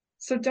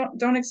 So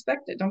don't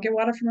expect it. Don't get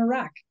water from a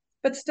rock,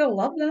 but still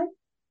love them. You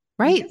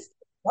can Right. still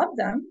love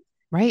them. You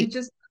Right.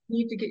 just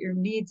need to get your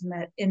needs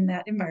met in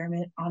that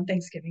environment on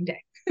Thanksgiving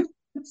Day.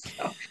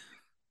 So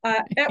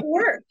at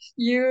work,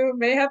 you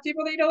may have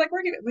people that you don't like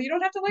working with. Well, you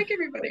don't have to like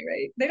everybody,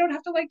 right? They don't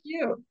have to like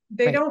you.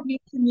 They Right. don't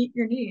need to meet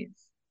your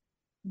needs.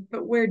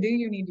 But where do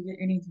you need to get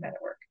your needs met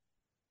at work?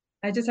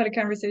 I just had a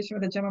conversation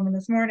with a gentleman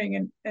this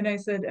morning, and I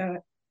said,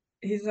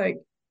 he's like,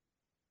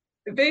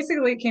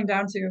 basically, it came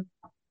down to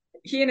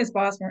he and his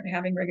boss weren't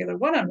having regular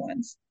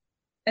one-on-ones.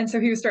 And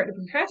so he was starting to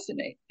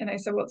procrastinate. And I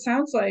said, well, it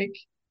sounds like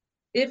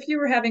if you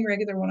were having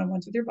regular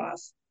one-on-ones with your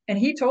boss and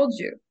he told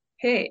you,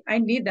 hey, I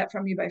need that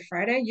from you by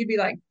Friday, you'd be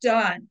like,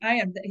 done. I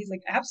am. He's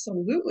like,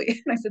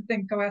 absolutely. And I said,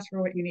 then go ask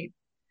for what you need.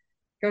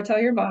 Go tell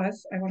your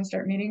boss, I want to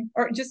start meeting,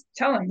 or just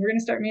tell him we're going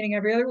to start meeting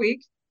every other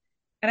week.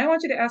 And I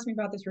want you to ask me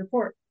about this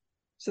report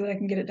so that I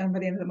can get it done by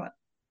the end of the month.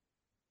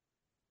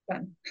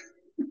 Done.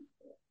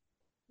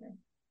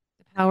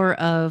 The power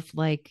of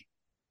like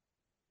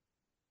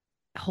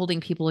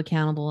holding people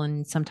accountable,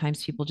 and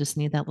sometimes people just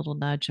need that little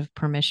nudge of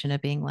permission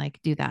of being like,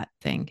 do that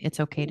thing, it's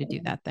okay to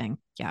do that thing.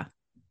 Yeah.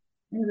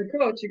 As a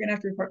coach, you're going to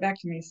have to report back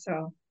to me.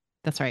 So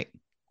That's right.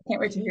 I can't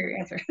wait to hear your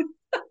answer.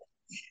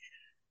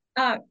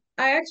 uh,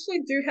 I actually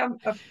do have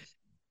a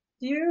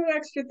few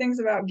extra things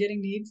about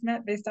getting needs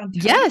met based on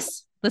type.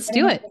 Yes, let's I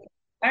don't do know. it.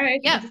 All right, I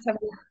Yeah. just have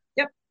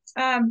yep.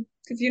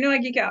 Because I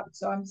geek out,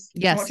 so I want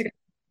Yes. to.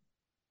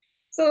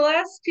 So the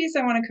last piece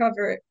I want to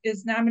cover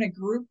is now I'm going to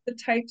group the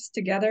types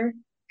together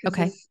because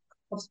Okay. this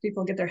helps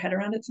people get their head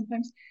around it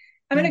sometimes.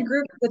 I'm Yeah. going to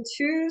group the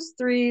twos,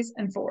 threes,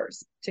 and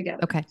fours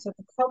together. Okay. So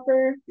the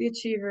helper, the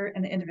achiever,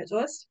 and the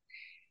individualist.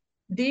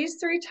 These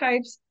three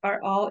types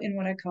are all in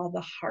what I call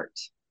the heart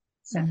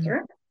Mm-hmm.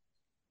 center.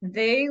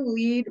 They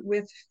lead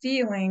with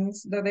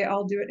feelings, though they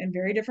all do it in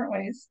very different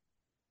ways,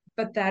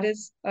 but that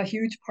is a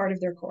huge part of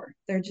their core.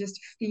 They're just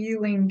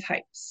feeling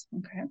types.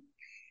 Okay.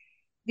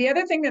 The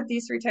other thing that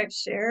these three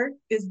types share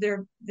is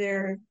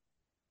their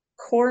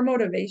core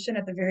motivation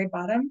at the very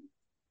bottom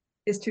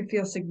is to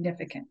feel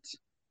significant.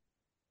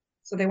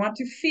 So they want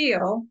to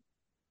feel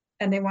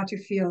and they want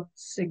to feel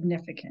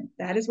significant.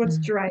 That is what's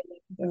driving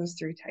those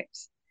three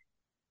types.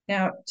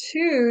 Now,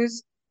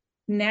 twos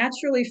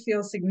naturally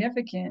feel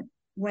significant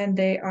when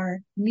they are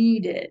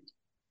needed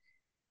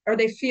or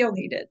they feel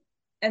needed.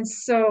 And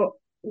so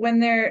when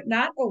they're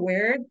not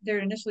aware, they're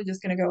initially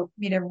just going to go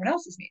meet everyone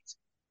else's needs,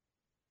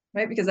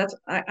 right? Because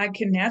I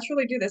can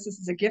naturally do this. This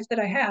is a gift that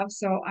I have.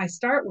 So I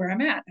start where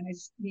I'm at and I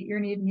just meet your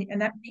need.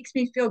 And that makes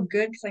me feel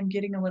good because I'm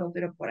getting a little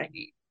bit of what I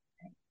need.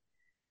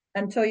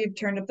 Until you've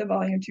turned up the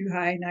volume too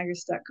high. Now you're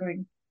stuck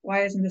going,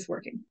 why isn't this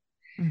working?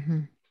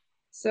 Mm-hmm.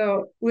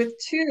 So with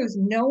twos,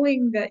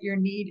 knowing that your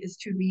need is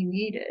to be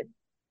needed,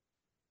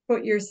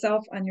 put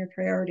yourself on your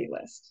priority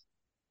list.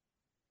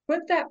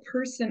 Put that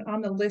person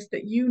on the list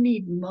that you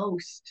need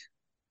most.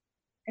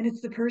 And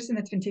it's the person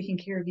that's been taking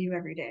care of you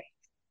every day.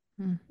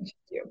 Which is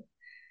you.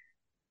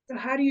 So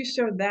how do you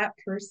show that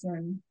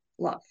person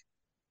love?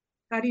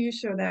 How do you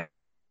show that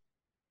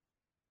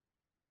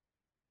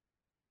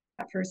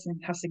person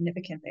how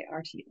significant they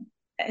are to you?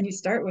 And you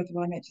start with,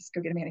 well, I might just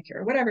go get a manicure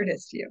or whatever it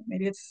is to you.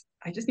 Maybe it's,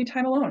 I just need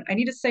time alone. I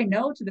need to say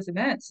no to this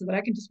event so that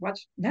I can just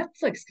watch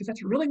Netflix because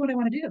that's really what I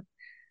want to do.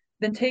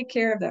 Then take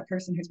care of that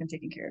person who's been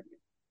taking care of you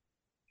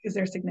because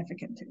they're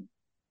significant too.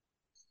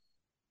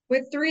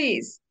 With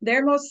threes,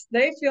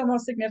 they feel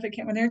most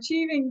significant when they're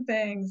achieving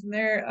things and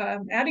they're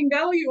adding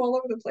value all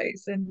over the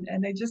place, and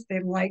they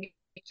like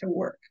to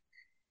work.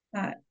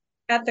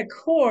 At the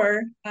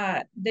core,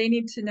 they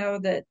need to know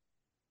that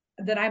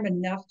I'm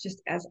enough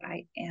just as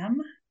I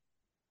am,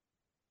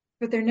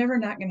 but they're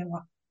not going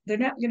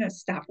to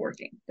stop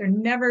working. They're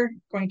never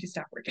going to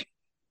stop working.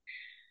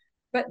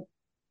 But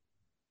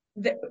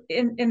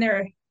in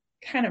their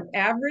kind of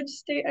average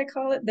state, I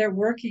call it, they're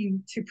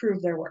working to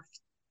prove their worth.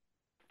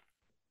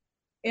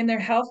 In their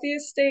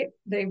healthiest state,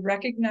 they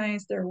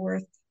recognize their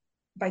worth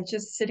by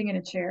just sitting in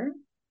a chair.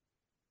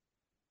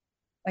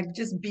 Like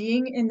just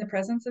being in the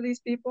presence of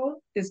these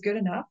people is good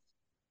enough.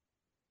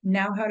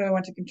 Now, how do I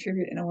want to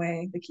contribute in a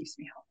way that keeps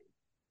me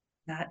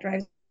healthy? Not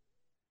drives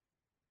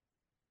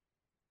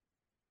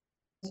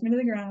me to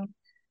the ground,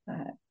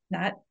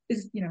 not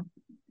is,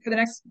 for the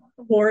next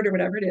award or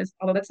whatever it is,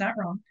 although that's not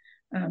wrong.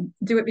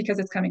 Do it because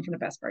it's coming from the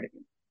best part of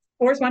you.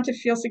 Fours want to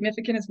feel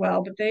significant as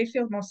well, but they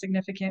feel most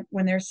significant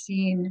when they're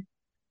seen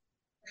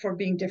for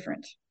being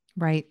different.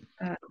 Right.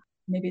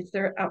 Maybe it's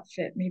their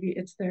outfit, maybe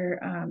it's their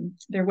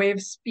way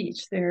of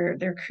speech,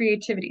 their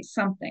creativity,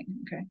 something.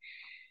 Okay.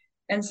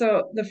 And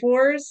so the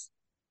fours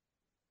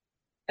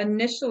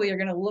initially are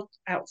going to look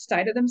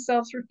outside of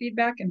themselves for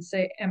feedback and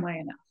say, am I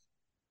enough?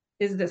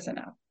 Is this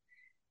enough?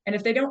 And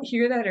if they don't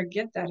hear that or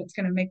get that, it's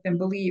going to make them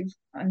believe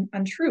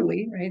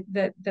untruly, right,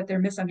 that they're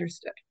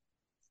misunderstood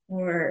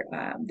or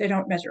they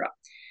don't measure up.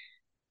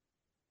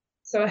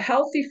 So a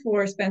healthy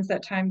four spends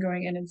that time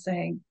going in and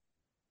saying,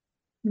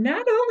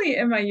 not only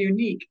am I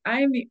unique,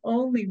 I am the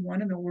only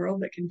one in the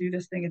world that can do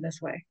this thing in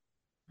this way.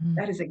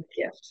 That is a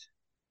gift.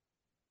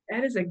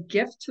 That is a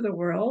gift to the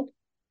world,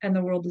 and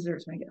the world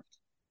deserves my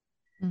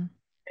gift.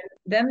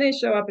 Then they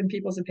show up and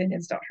people's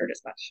opinions don't hurt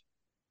as much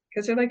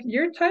because they're like,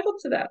 you're entitled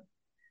to that.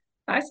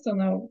 I still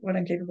know what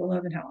I'm capable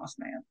of and how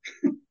awesome I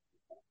am.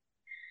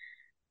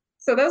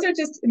 So those are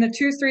just in the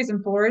twos, threes,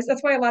 and fours.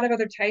 That's why a lot of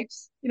other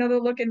types,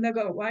 they'll look and they'll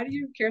go, why do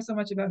you care so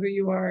much about who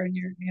you are and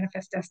your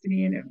manifest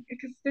destiny? And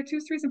because they're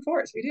twos, threes, and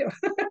fours. We do.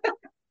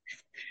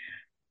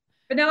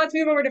 But now let's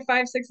move over to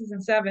 5, 6s,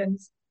 and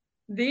 7s.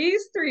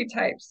 These three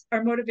types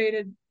are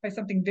motivated by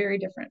something very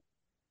different.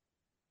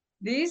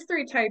 These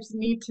three types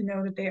need to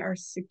know that they are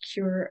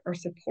secure or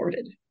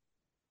supported.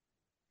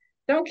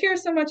 Don't care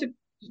so much if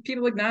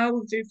people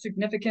acknowledge their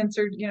significance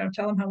or,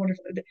 tell them how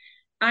wonderful.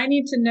 I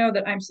need to know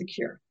that I'm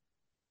secure.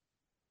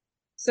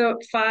 So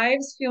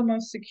 5s feel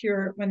most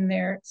secure when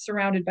they're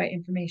surrounded by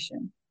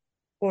information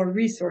or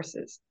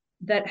resources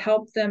that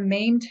help them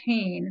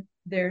maintain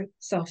their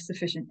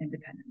self-sufficient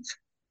independence.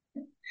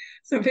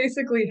 So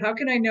basically, how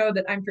can I know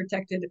that I'm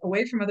protected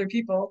away from other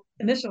people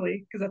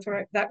initially? Because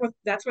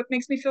that's what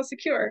makes me feel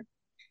secure.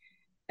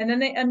 And then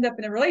they end up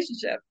in a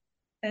relationship,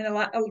 and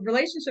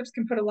relationships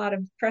can put a lot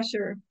of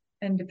pressure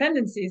and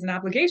dependencies and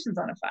obligations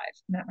on a 5,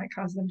 and that might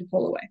cause them to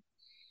pull away.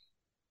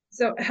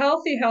 So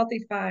healthy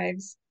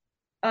 5s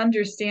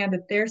understand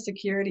that their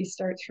security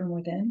starts from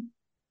within.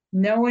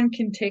 No one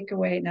can take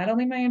away not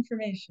only my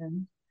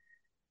information,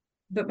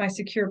 but my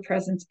secure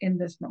presence in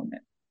this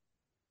moment.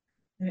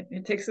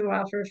 It takes a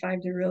while for a 5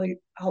 to really,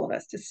 all of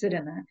us, to sit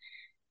in that.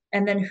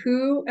 And then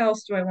who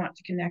else do I want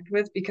to connect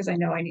with? Because I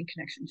know I need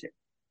connection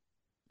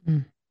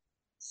to.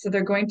 So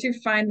they're going to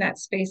find that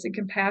space and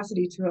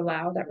capacity to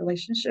allow that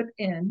relationship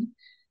in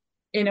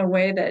a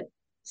way that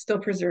still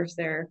preserves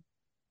their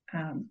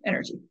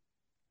energy,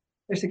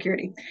 their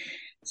security.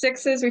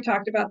 6s, we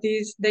talked about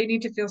these. They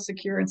need to feel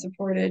secure and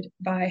supported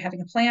by having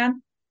a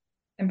plan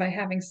and by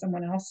having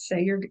someone else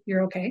say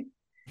you're okay.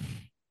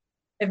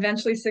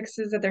 Eventually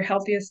 6s at their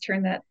healthiest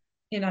turn that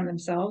in on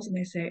themselves and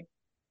they say,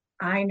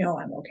 I know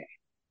I'm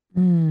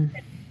okay.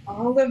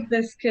 All of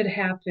this could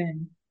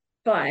happen,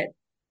 but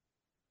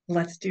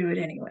let's do it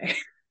anyway.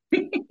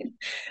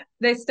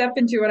 They step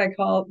into what I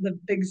call the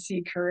big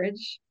C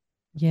courage.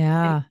 If,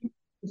 Yeah.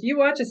 if you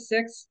watch a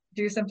six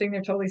do something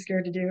they're totally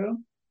scared to do,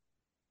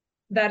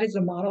 that is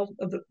a model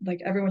of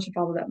like everyone should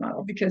follow that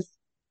model because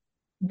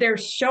they're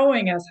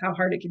showing us how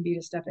hard it can be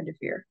to step into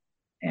fear.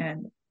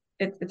 And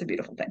it's a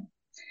beautiful thing.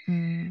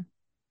 Mm.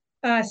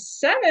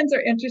 Sevens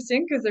are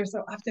interesting because they're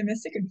so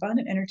optimistic and fun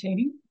and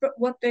entertaining. But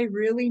what they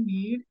really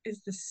need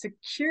is the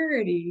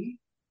security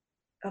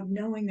of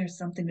knowing there's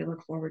something to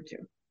look forward to.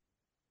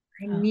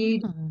 I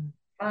need Oh.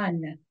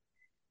 fun.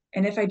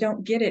 And if I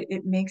don't get it,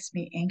 it makes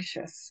me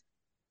anxious.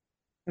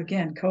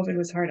 Again, COVID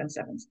was hard on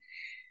sevens.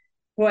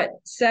 What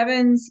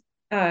sevens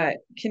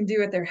can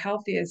do at their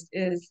healthiest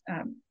is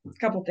a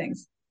couple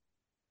things.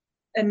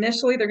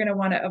 Initially, they're going to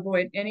want to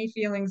avoid any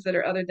feelings that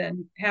are other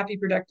than happy,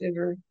 productive,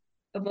 or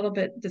a little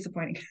bit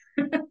disappointing.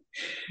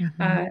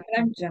 Mm-hmm. And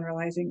I'm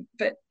generalizing,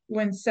 but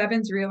when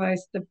sevens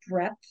realize the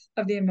breadth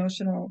of the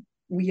emotional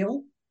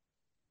wheel,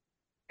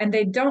 and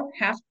they don't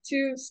have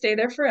to stay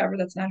there forever,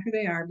 that's not who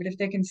they are, but if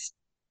they can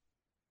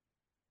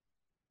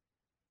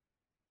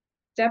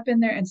step in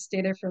there and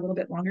stay there for a little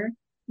bit longer,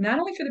 not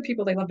only for the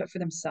people they love, but for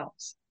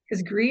themselves.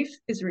 Because grief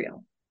is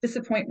real,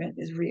 disappointment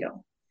is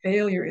real,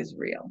 failure is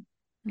real,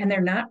 and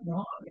they're Mm. not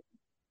wrong.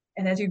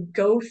 And as you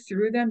go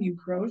through them, you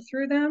grow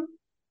through them.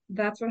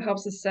 That's what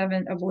helps a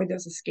seven avoid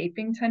those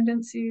escaping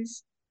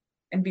tendencies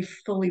and be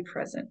fully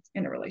present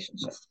in a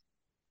relationship.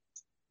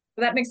 So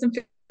that makes them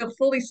feel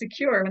fully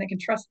secure when they can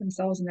trust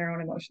themselves and their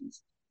own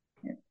emotions.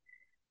 Yeah.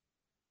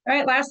 All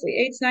right, lastly,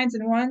 eights, nines,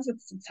 and ones at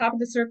the top of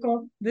the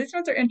circle. These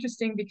ones are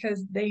interesting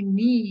because they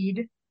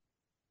need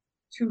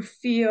to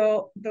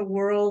feel the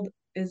world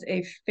is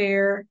a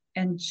fair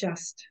and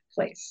just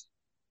place.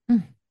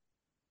 Mm.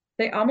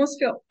 They almost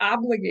feel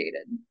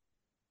obligated,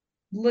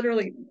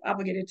 literally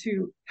obligated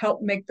to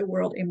help make the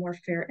world a more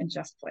fair and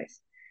just place.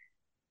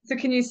 So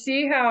can you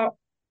see how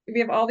we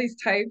have all these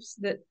types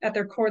that at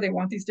their core they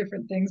want these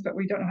different things, but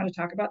we don't know how to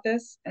talk about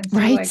this? And so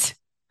we're like, Right.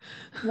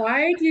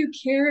 why do you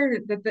care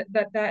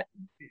that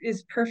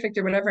is perfect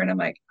or whatever? And I'm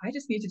like, I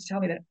just need you to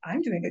tell me that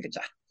I'm doing a good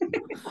job.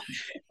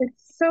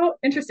 It's so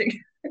interesting.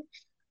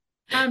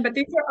 But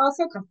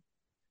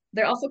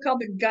they're also called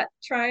the gut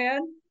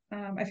triad.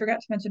 I forgot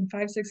to mention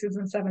five, sixes,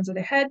 and sevens are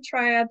the head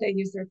triad. They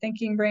use their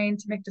thinking brain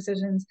to make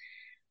decisions.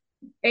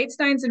 Eights,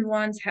 nines, and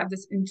ones have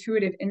this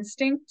intuitive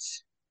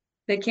instinct.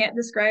 They can't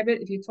describe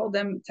it. If you told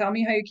them, tell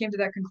me how you came to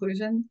that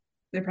conclusion,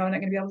 they're probably not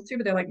going to be able to,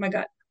 but they're like, my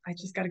gut. I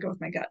just got to go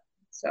with my gut.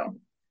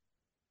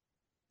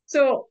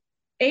 So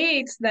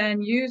eights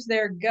then use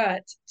their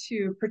gut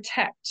to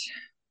protect.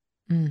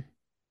 Mm.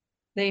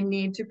 They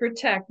need to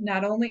protect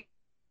not only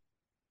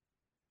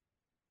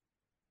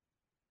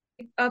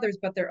others,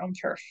 but their own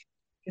turf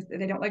because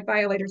they don't like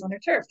violators on their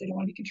turf. They don't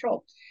want to be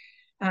controlled.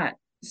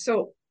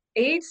 So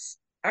eights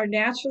are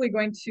naturally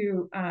going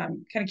to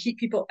kind of keep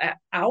people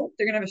out.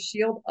 They're going to have a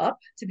shield up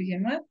to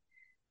begin with.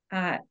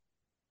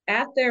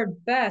 At their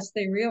best,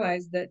 they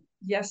realize that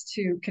yes,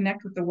 to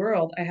connect with the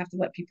world, I have to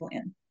let people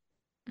in.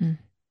 Mm.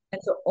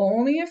 And so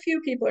only a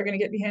few people are going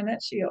to get behind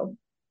that shield.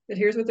 But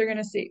here's what they're going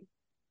to see.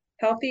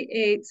 Healthy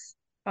eights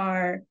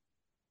are,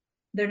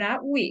 they're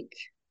not weak,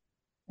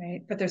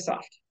 right? But they're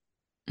soft.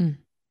 Mm.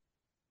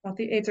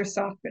 Healthy eights are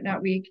soft, but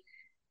not weak.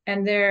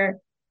 And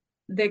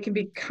they can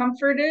be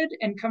comforted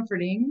and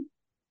comforting,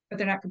 but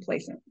they're not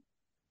complacent.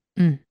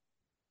 Mm.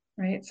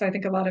 Right. So I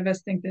think a lot of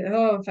us think that,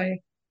 oh, if I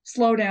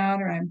slow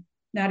down or I'm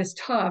not as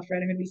tough, right,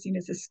 I'm going to be seen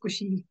as a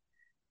squishy,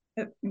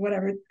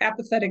 whatever,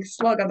 apathetic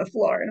slug on the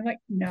floor. And I'm like,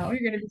 no,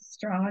 you're going to be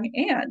strong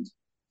and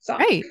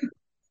soft. Right. So,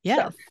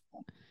 Yes.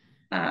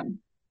 um,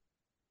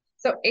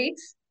 so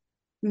eights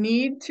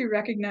need to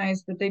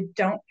recognize that they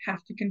don't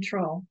have to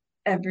control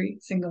every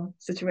single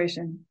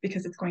situation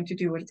because it's going to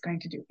do what it's going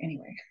to do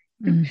anyway.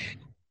 Mm.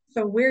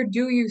 So where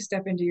do you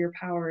step into your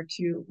power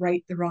to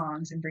right the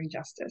wrongs and bring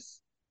justice?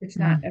 It's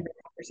not Mm. every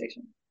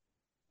conversation.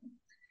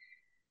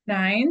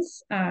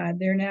 Nines,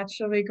 they're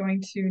naturally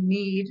going to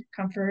need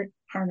comfort,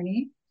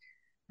 harmony.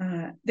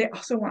 They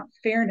also want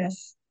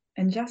fairness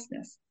and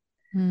justness.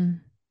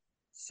 Mm.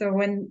 So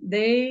when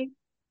they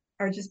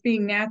are just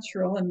being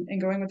natural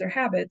and going with their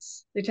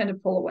habits, they tend to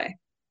pull away.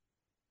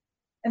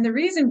 And the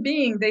reason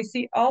being, they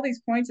see all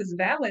these points as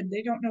valid.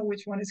 They don't know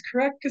which one is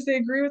correct because they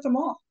agree with them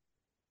all.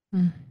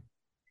 Mm.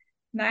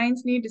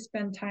 Nines need to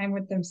spend time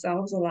with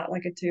themselves a lot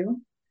like a two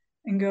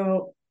and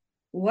go,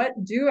 what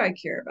do I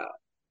care about?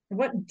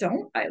 What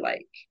don't I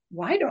like?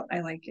 Why don't I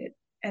like it?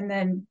 And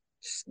then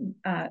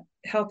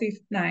healthy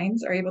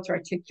nines are able to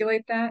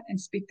articulate that and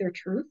speak their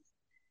truth,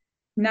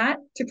 not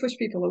to push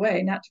people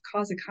away, not to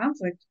cause a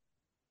conflict,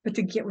 but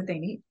to get what they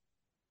need,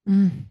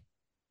 Mm.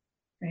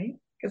 right?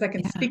 Because I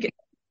can Yeah. speak it.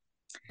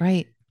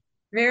 Right.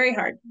 Very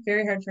hard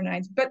for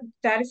nines. But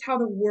that is how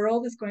the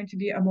world is going to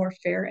be a more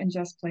fair and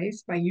just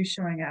place by you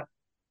showing up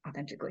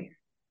authentically,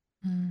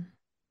 Mm.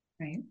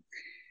 right?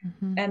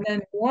 Mm-hmm. And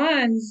then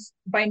ones,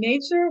 by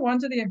nature,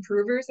 ones are the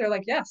improvers. They're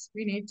like, yes,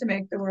 we need to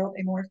make the world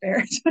a more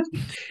fair.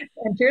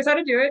 And here's how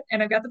to do it.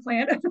 And I've got the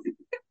plan.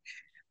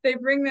 They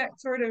bring that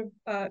sort of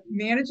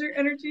manager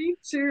energy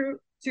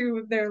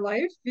to their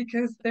life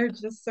because they're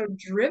just so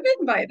driven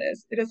by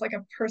this. It is like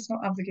a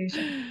personal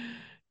obligation.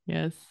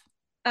 Yes.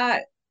 Uh,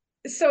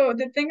 so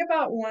the thing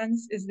about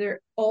ones is they're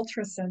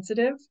ultra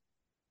sensitive,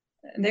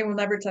 and they will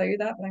never tell you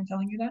that, but I'm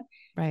telling you that.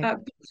 Right.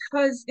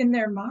 Because in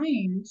their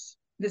mind,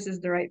 this is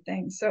the right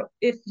thing. So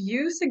if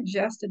you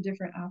suggest a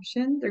different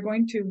option, they're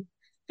going to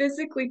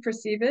physically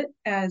perceive it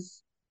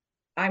as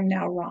I'm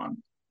now wrong,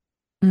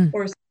 Mm.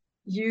 or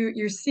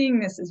you're seeing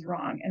this as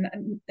wrong,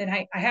 and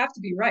I have to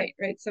be right,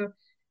 right? So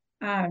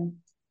um,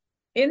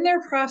 in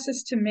their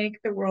process to make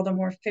the world a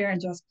more fair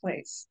and just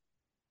place,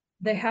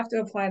 they have to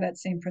apply that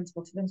same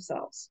principle to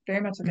themselves,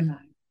 very much like a Mm.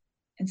 nine,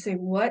 and say,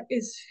 what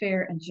is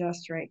fair and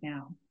just right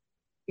now?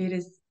 It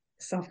is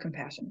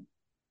self-compassion.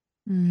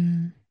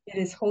 Mm. It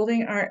is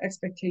holding our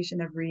expectation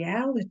of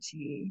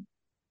reality,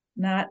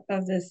 not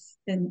of this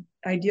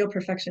ideal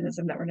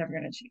perfectionism that we're never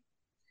going to achieve.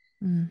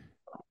 Mm.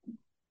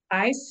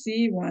 I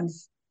see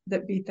ones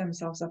that beat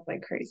themselves up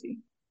like crazy.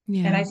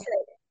 And I Yeah. say,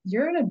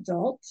 you're an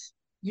adult.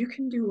 You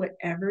can do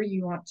whatever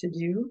you want to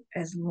do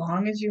as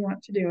long as you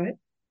want to do it.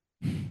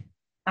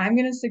 I'm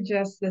going to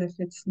suggest that if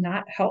it's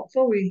not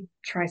helpful, we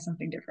try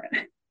something different.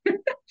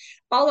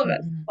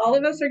 Mm-hmm. All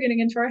of us are getting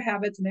into our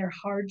habits and they're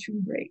hard to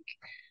break.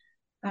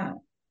 Uh,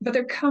 but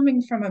they're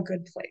coming from a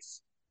good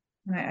place.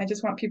 And I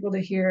just want people to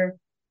hear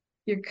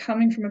you're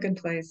coming from a good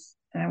place,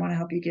 and I want to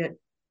help you get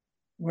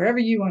wherever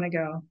you want to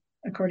go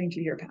according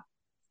to your path.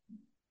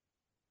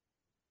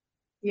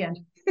 The end.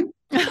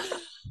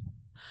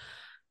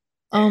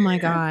 Oh my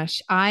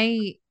gosh.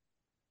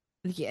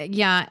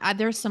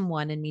 There's some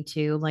one in me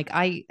too. Like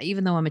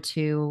even though I'm a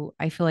two,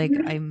 I feel like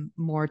I'm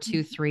more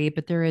 2, 3,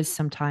 but there is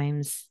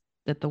sometimes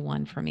that the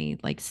one for me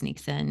like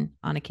sneaks in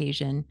on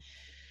occasion.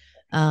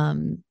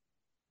 Um,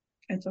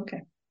 It's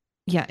okay.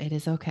 yeah, it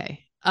is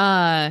okay.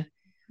 Volume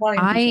control.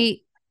 I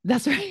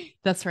That's right.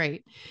 That's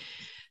right.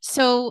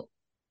 So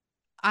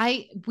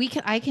I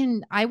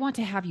want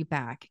to have you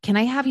back. Can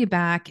I have you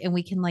back and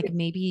we can like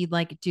maybe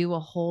like do a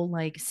whole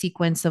like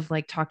sequence of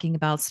like talking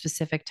about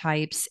specific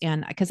types?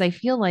 And because I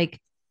feel like,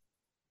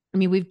 I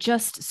mean, we've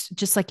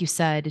just like you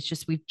said, it's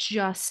just we've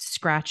just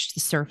scratched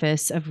the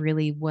surface of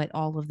really what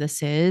all of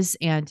this is.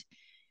 And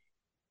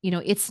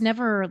it's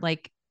never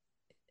like,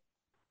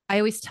 I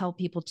always tell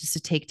people just to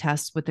take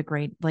tests with a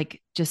grain,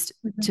 like just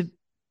Mm-hmm. to,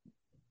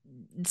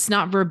 it's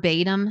not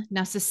verbatim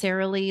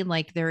necessarily.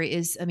 Like there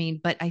is, I mean,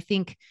 but I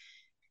think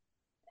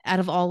out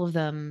of all of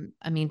them,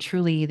 I mean,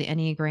 truly the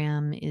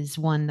Enneagram is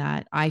one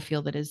that I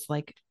feel that is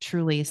like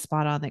truly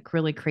spot on, that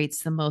really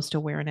creates the most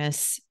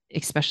awareness,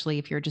 especially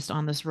if you're just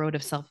on this road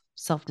of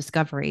self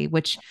discovery,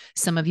 which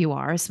some of you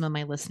are, some of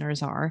my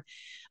listeners are.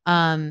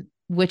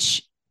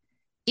 Which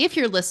if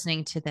you're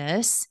listening to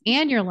this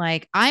and you're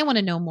like, I want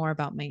to know more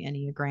about my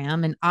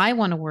Enneagram and I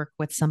want to work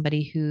with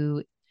somebody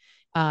who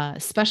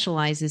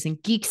specializes and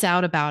geeks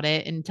out about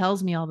it and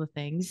tells me all the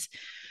things.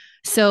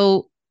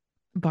 So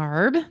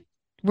Barb,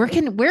 where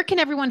can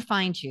everyone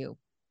find you?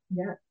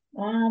 Yeah.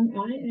 I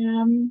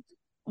am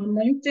on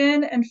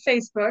LinkedIn and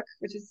Facebook,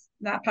 which is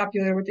not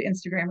popular with the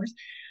Instagrammers.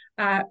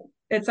 Uh,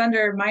 it's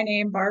under my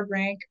name, Barb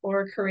Rank,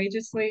 or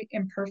Courageously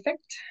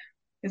Imperfect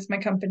is my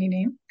company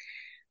name.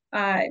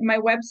 My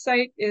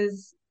website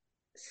is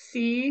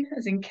C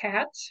as in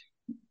cat,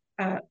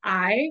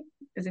 I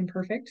as in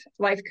perfect,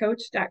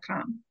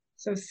 lifecoach.com.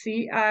 So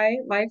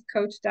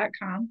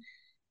CIlifecoach.com.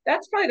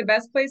 That's probably the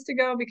best place to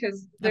go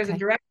because there's a Okay.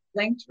 direct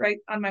link right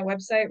on my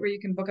website where you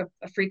can book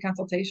a free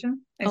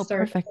consultation. Oh,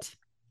 perfect.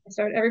 I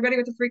start everybody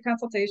with a free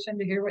consultation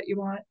to hear what you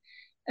want.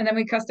 And then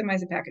we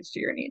customize a package to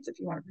your needs if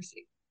you want to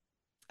proceed.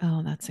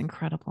 Oh, that's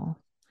incredible.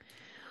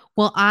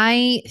 Well,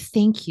 I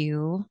thank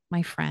you,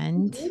 my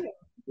friend, It's been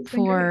great.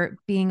 for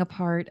being a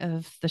part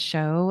of the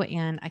show.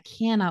 And I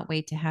cannot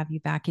wait to have you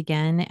back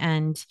again.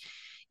 And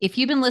if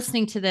you've been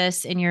listening to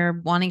this and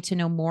you're wanting to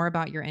know more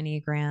about your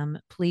Enneagram,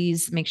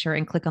 please make sure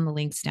and click on the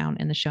links down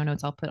in the show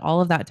notes. I'll put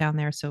all of that down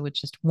there. So it's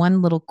just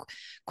one little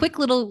quick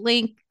little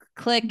link,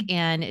 click,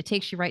 and it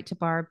takes you right to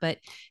Barb. But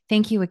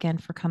thank you again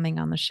for coming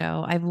on the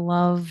show. I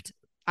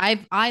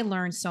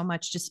learned so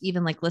much just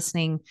even like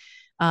listening.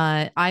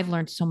 I've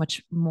learned so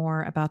much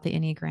more about the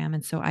Enneagram.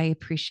 And so I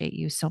appreciate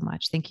you so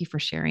much. Thank you for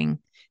sharing.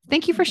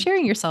 Thank you for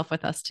sharing yourself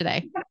with us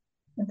today.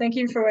 And thank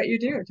you for what you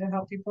do to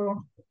help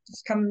people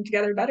just come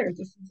together better.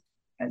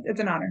 It's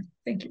an honor.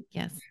 Thank you.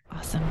 Yes.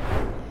 Awesome.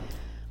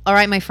 All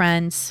right, my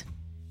friends.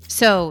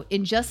 So,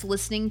 in just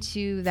listening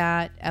to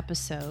that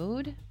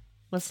episode,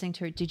 listening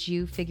to it, did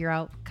you figure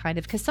out kind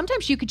of, because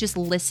sometimes you could just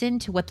listen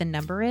to what the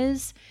number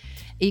is.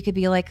 You could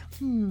be like,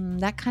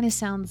 that kind of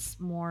sounds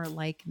more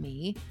like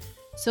me.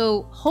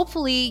 So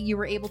hopefully you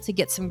were able to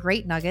get some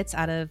great nuggets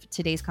out of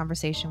today's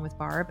conversation with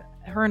Barb.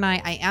 Her and I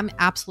am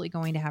absolutely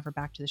going to have her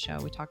back to the show.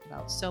 We talked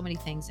about so many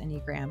things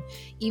Enneagram.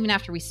 Even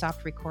after we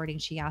stopped recording,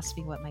 she asked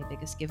me what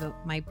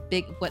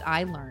what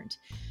I learned.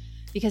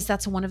 Because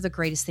that's one of the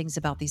greatest things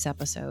about these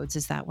episodes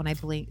is that when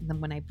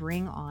I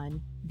bring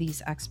on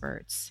these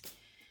experts,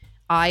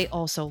 I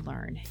also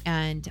learn.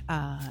 And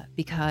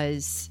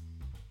because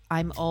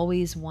I'm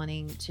always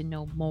wanting to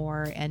know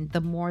more, and the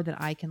more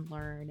that I can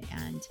learn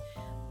and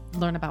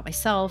learn about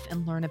myself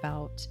and learn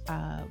about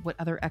what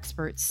other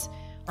experts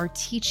are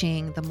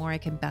teaching, the more I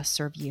can best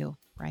serve you,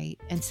 right?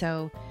 And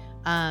so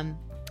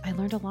I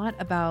learned a lot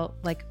about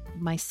like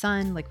my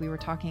son, like I was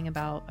talking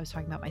about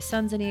my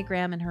son's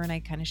Enneagram, and her and I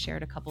kind of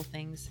shared a couple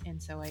things.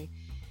 And so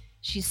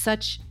she's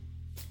such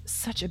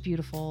a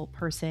beautiful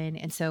person.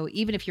 And so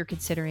even if you're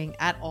considering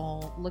at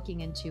all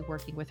looking into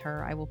working with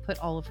her, I will put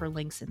all of her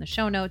links in the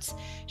show notes.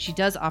 She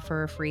does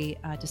offer a free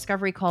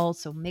discovery call,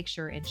 so make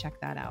sure and check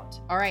that out.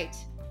 All right.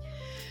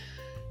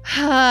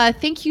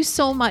 Thank you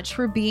so much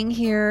for being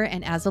here.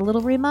 And as a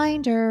little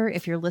reminder,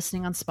 if you're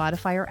listening on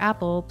Spotify or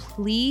Apple,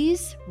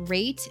 please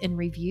rate and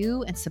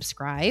review and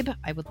subscribe.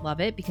 I would love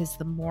it, because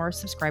the more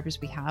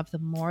subscribers we have, the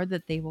more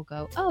that they will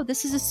go, oh,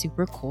 this is a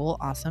super cool,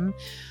 awesome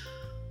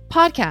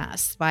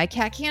podcast by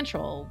Kat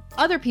Cantrell.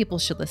 Other people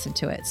should listen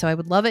to it. So I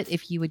would love it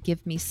if you would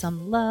give me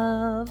some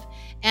love.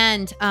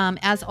 And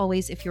as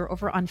always, if you're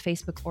over on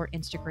Facebook or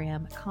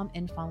Instagram, come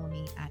and follow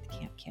me at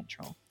Kat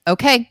Cantrell.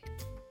 Okay.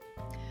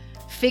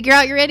 Figure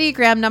out your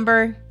Enneagram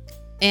number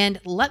and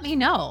let me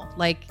know.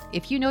 Like,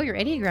 if you know your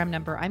Enneagram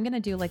number, I'm going to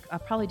do I'll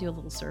probably do a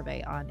little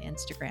survey on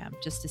Instagram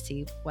just to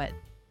see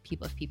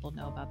if people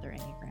know about their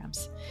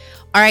Enneagrams.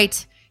 All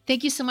right.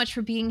 Thank you so much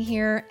for being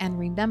here. And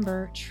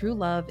remember, true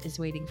love is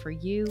waiting for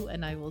you,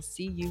 and I will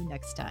see you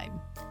next time.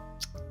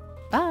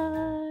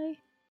 Bye.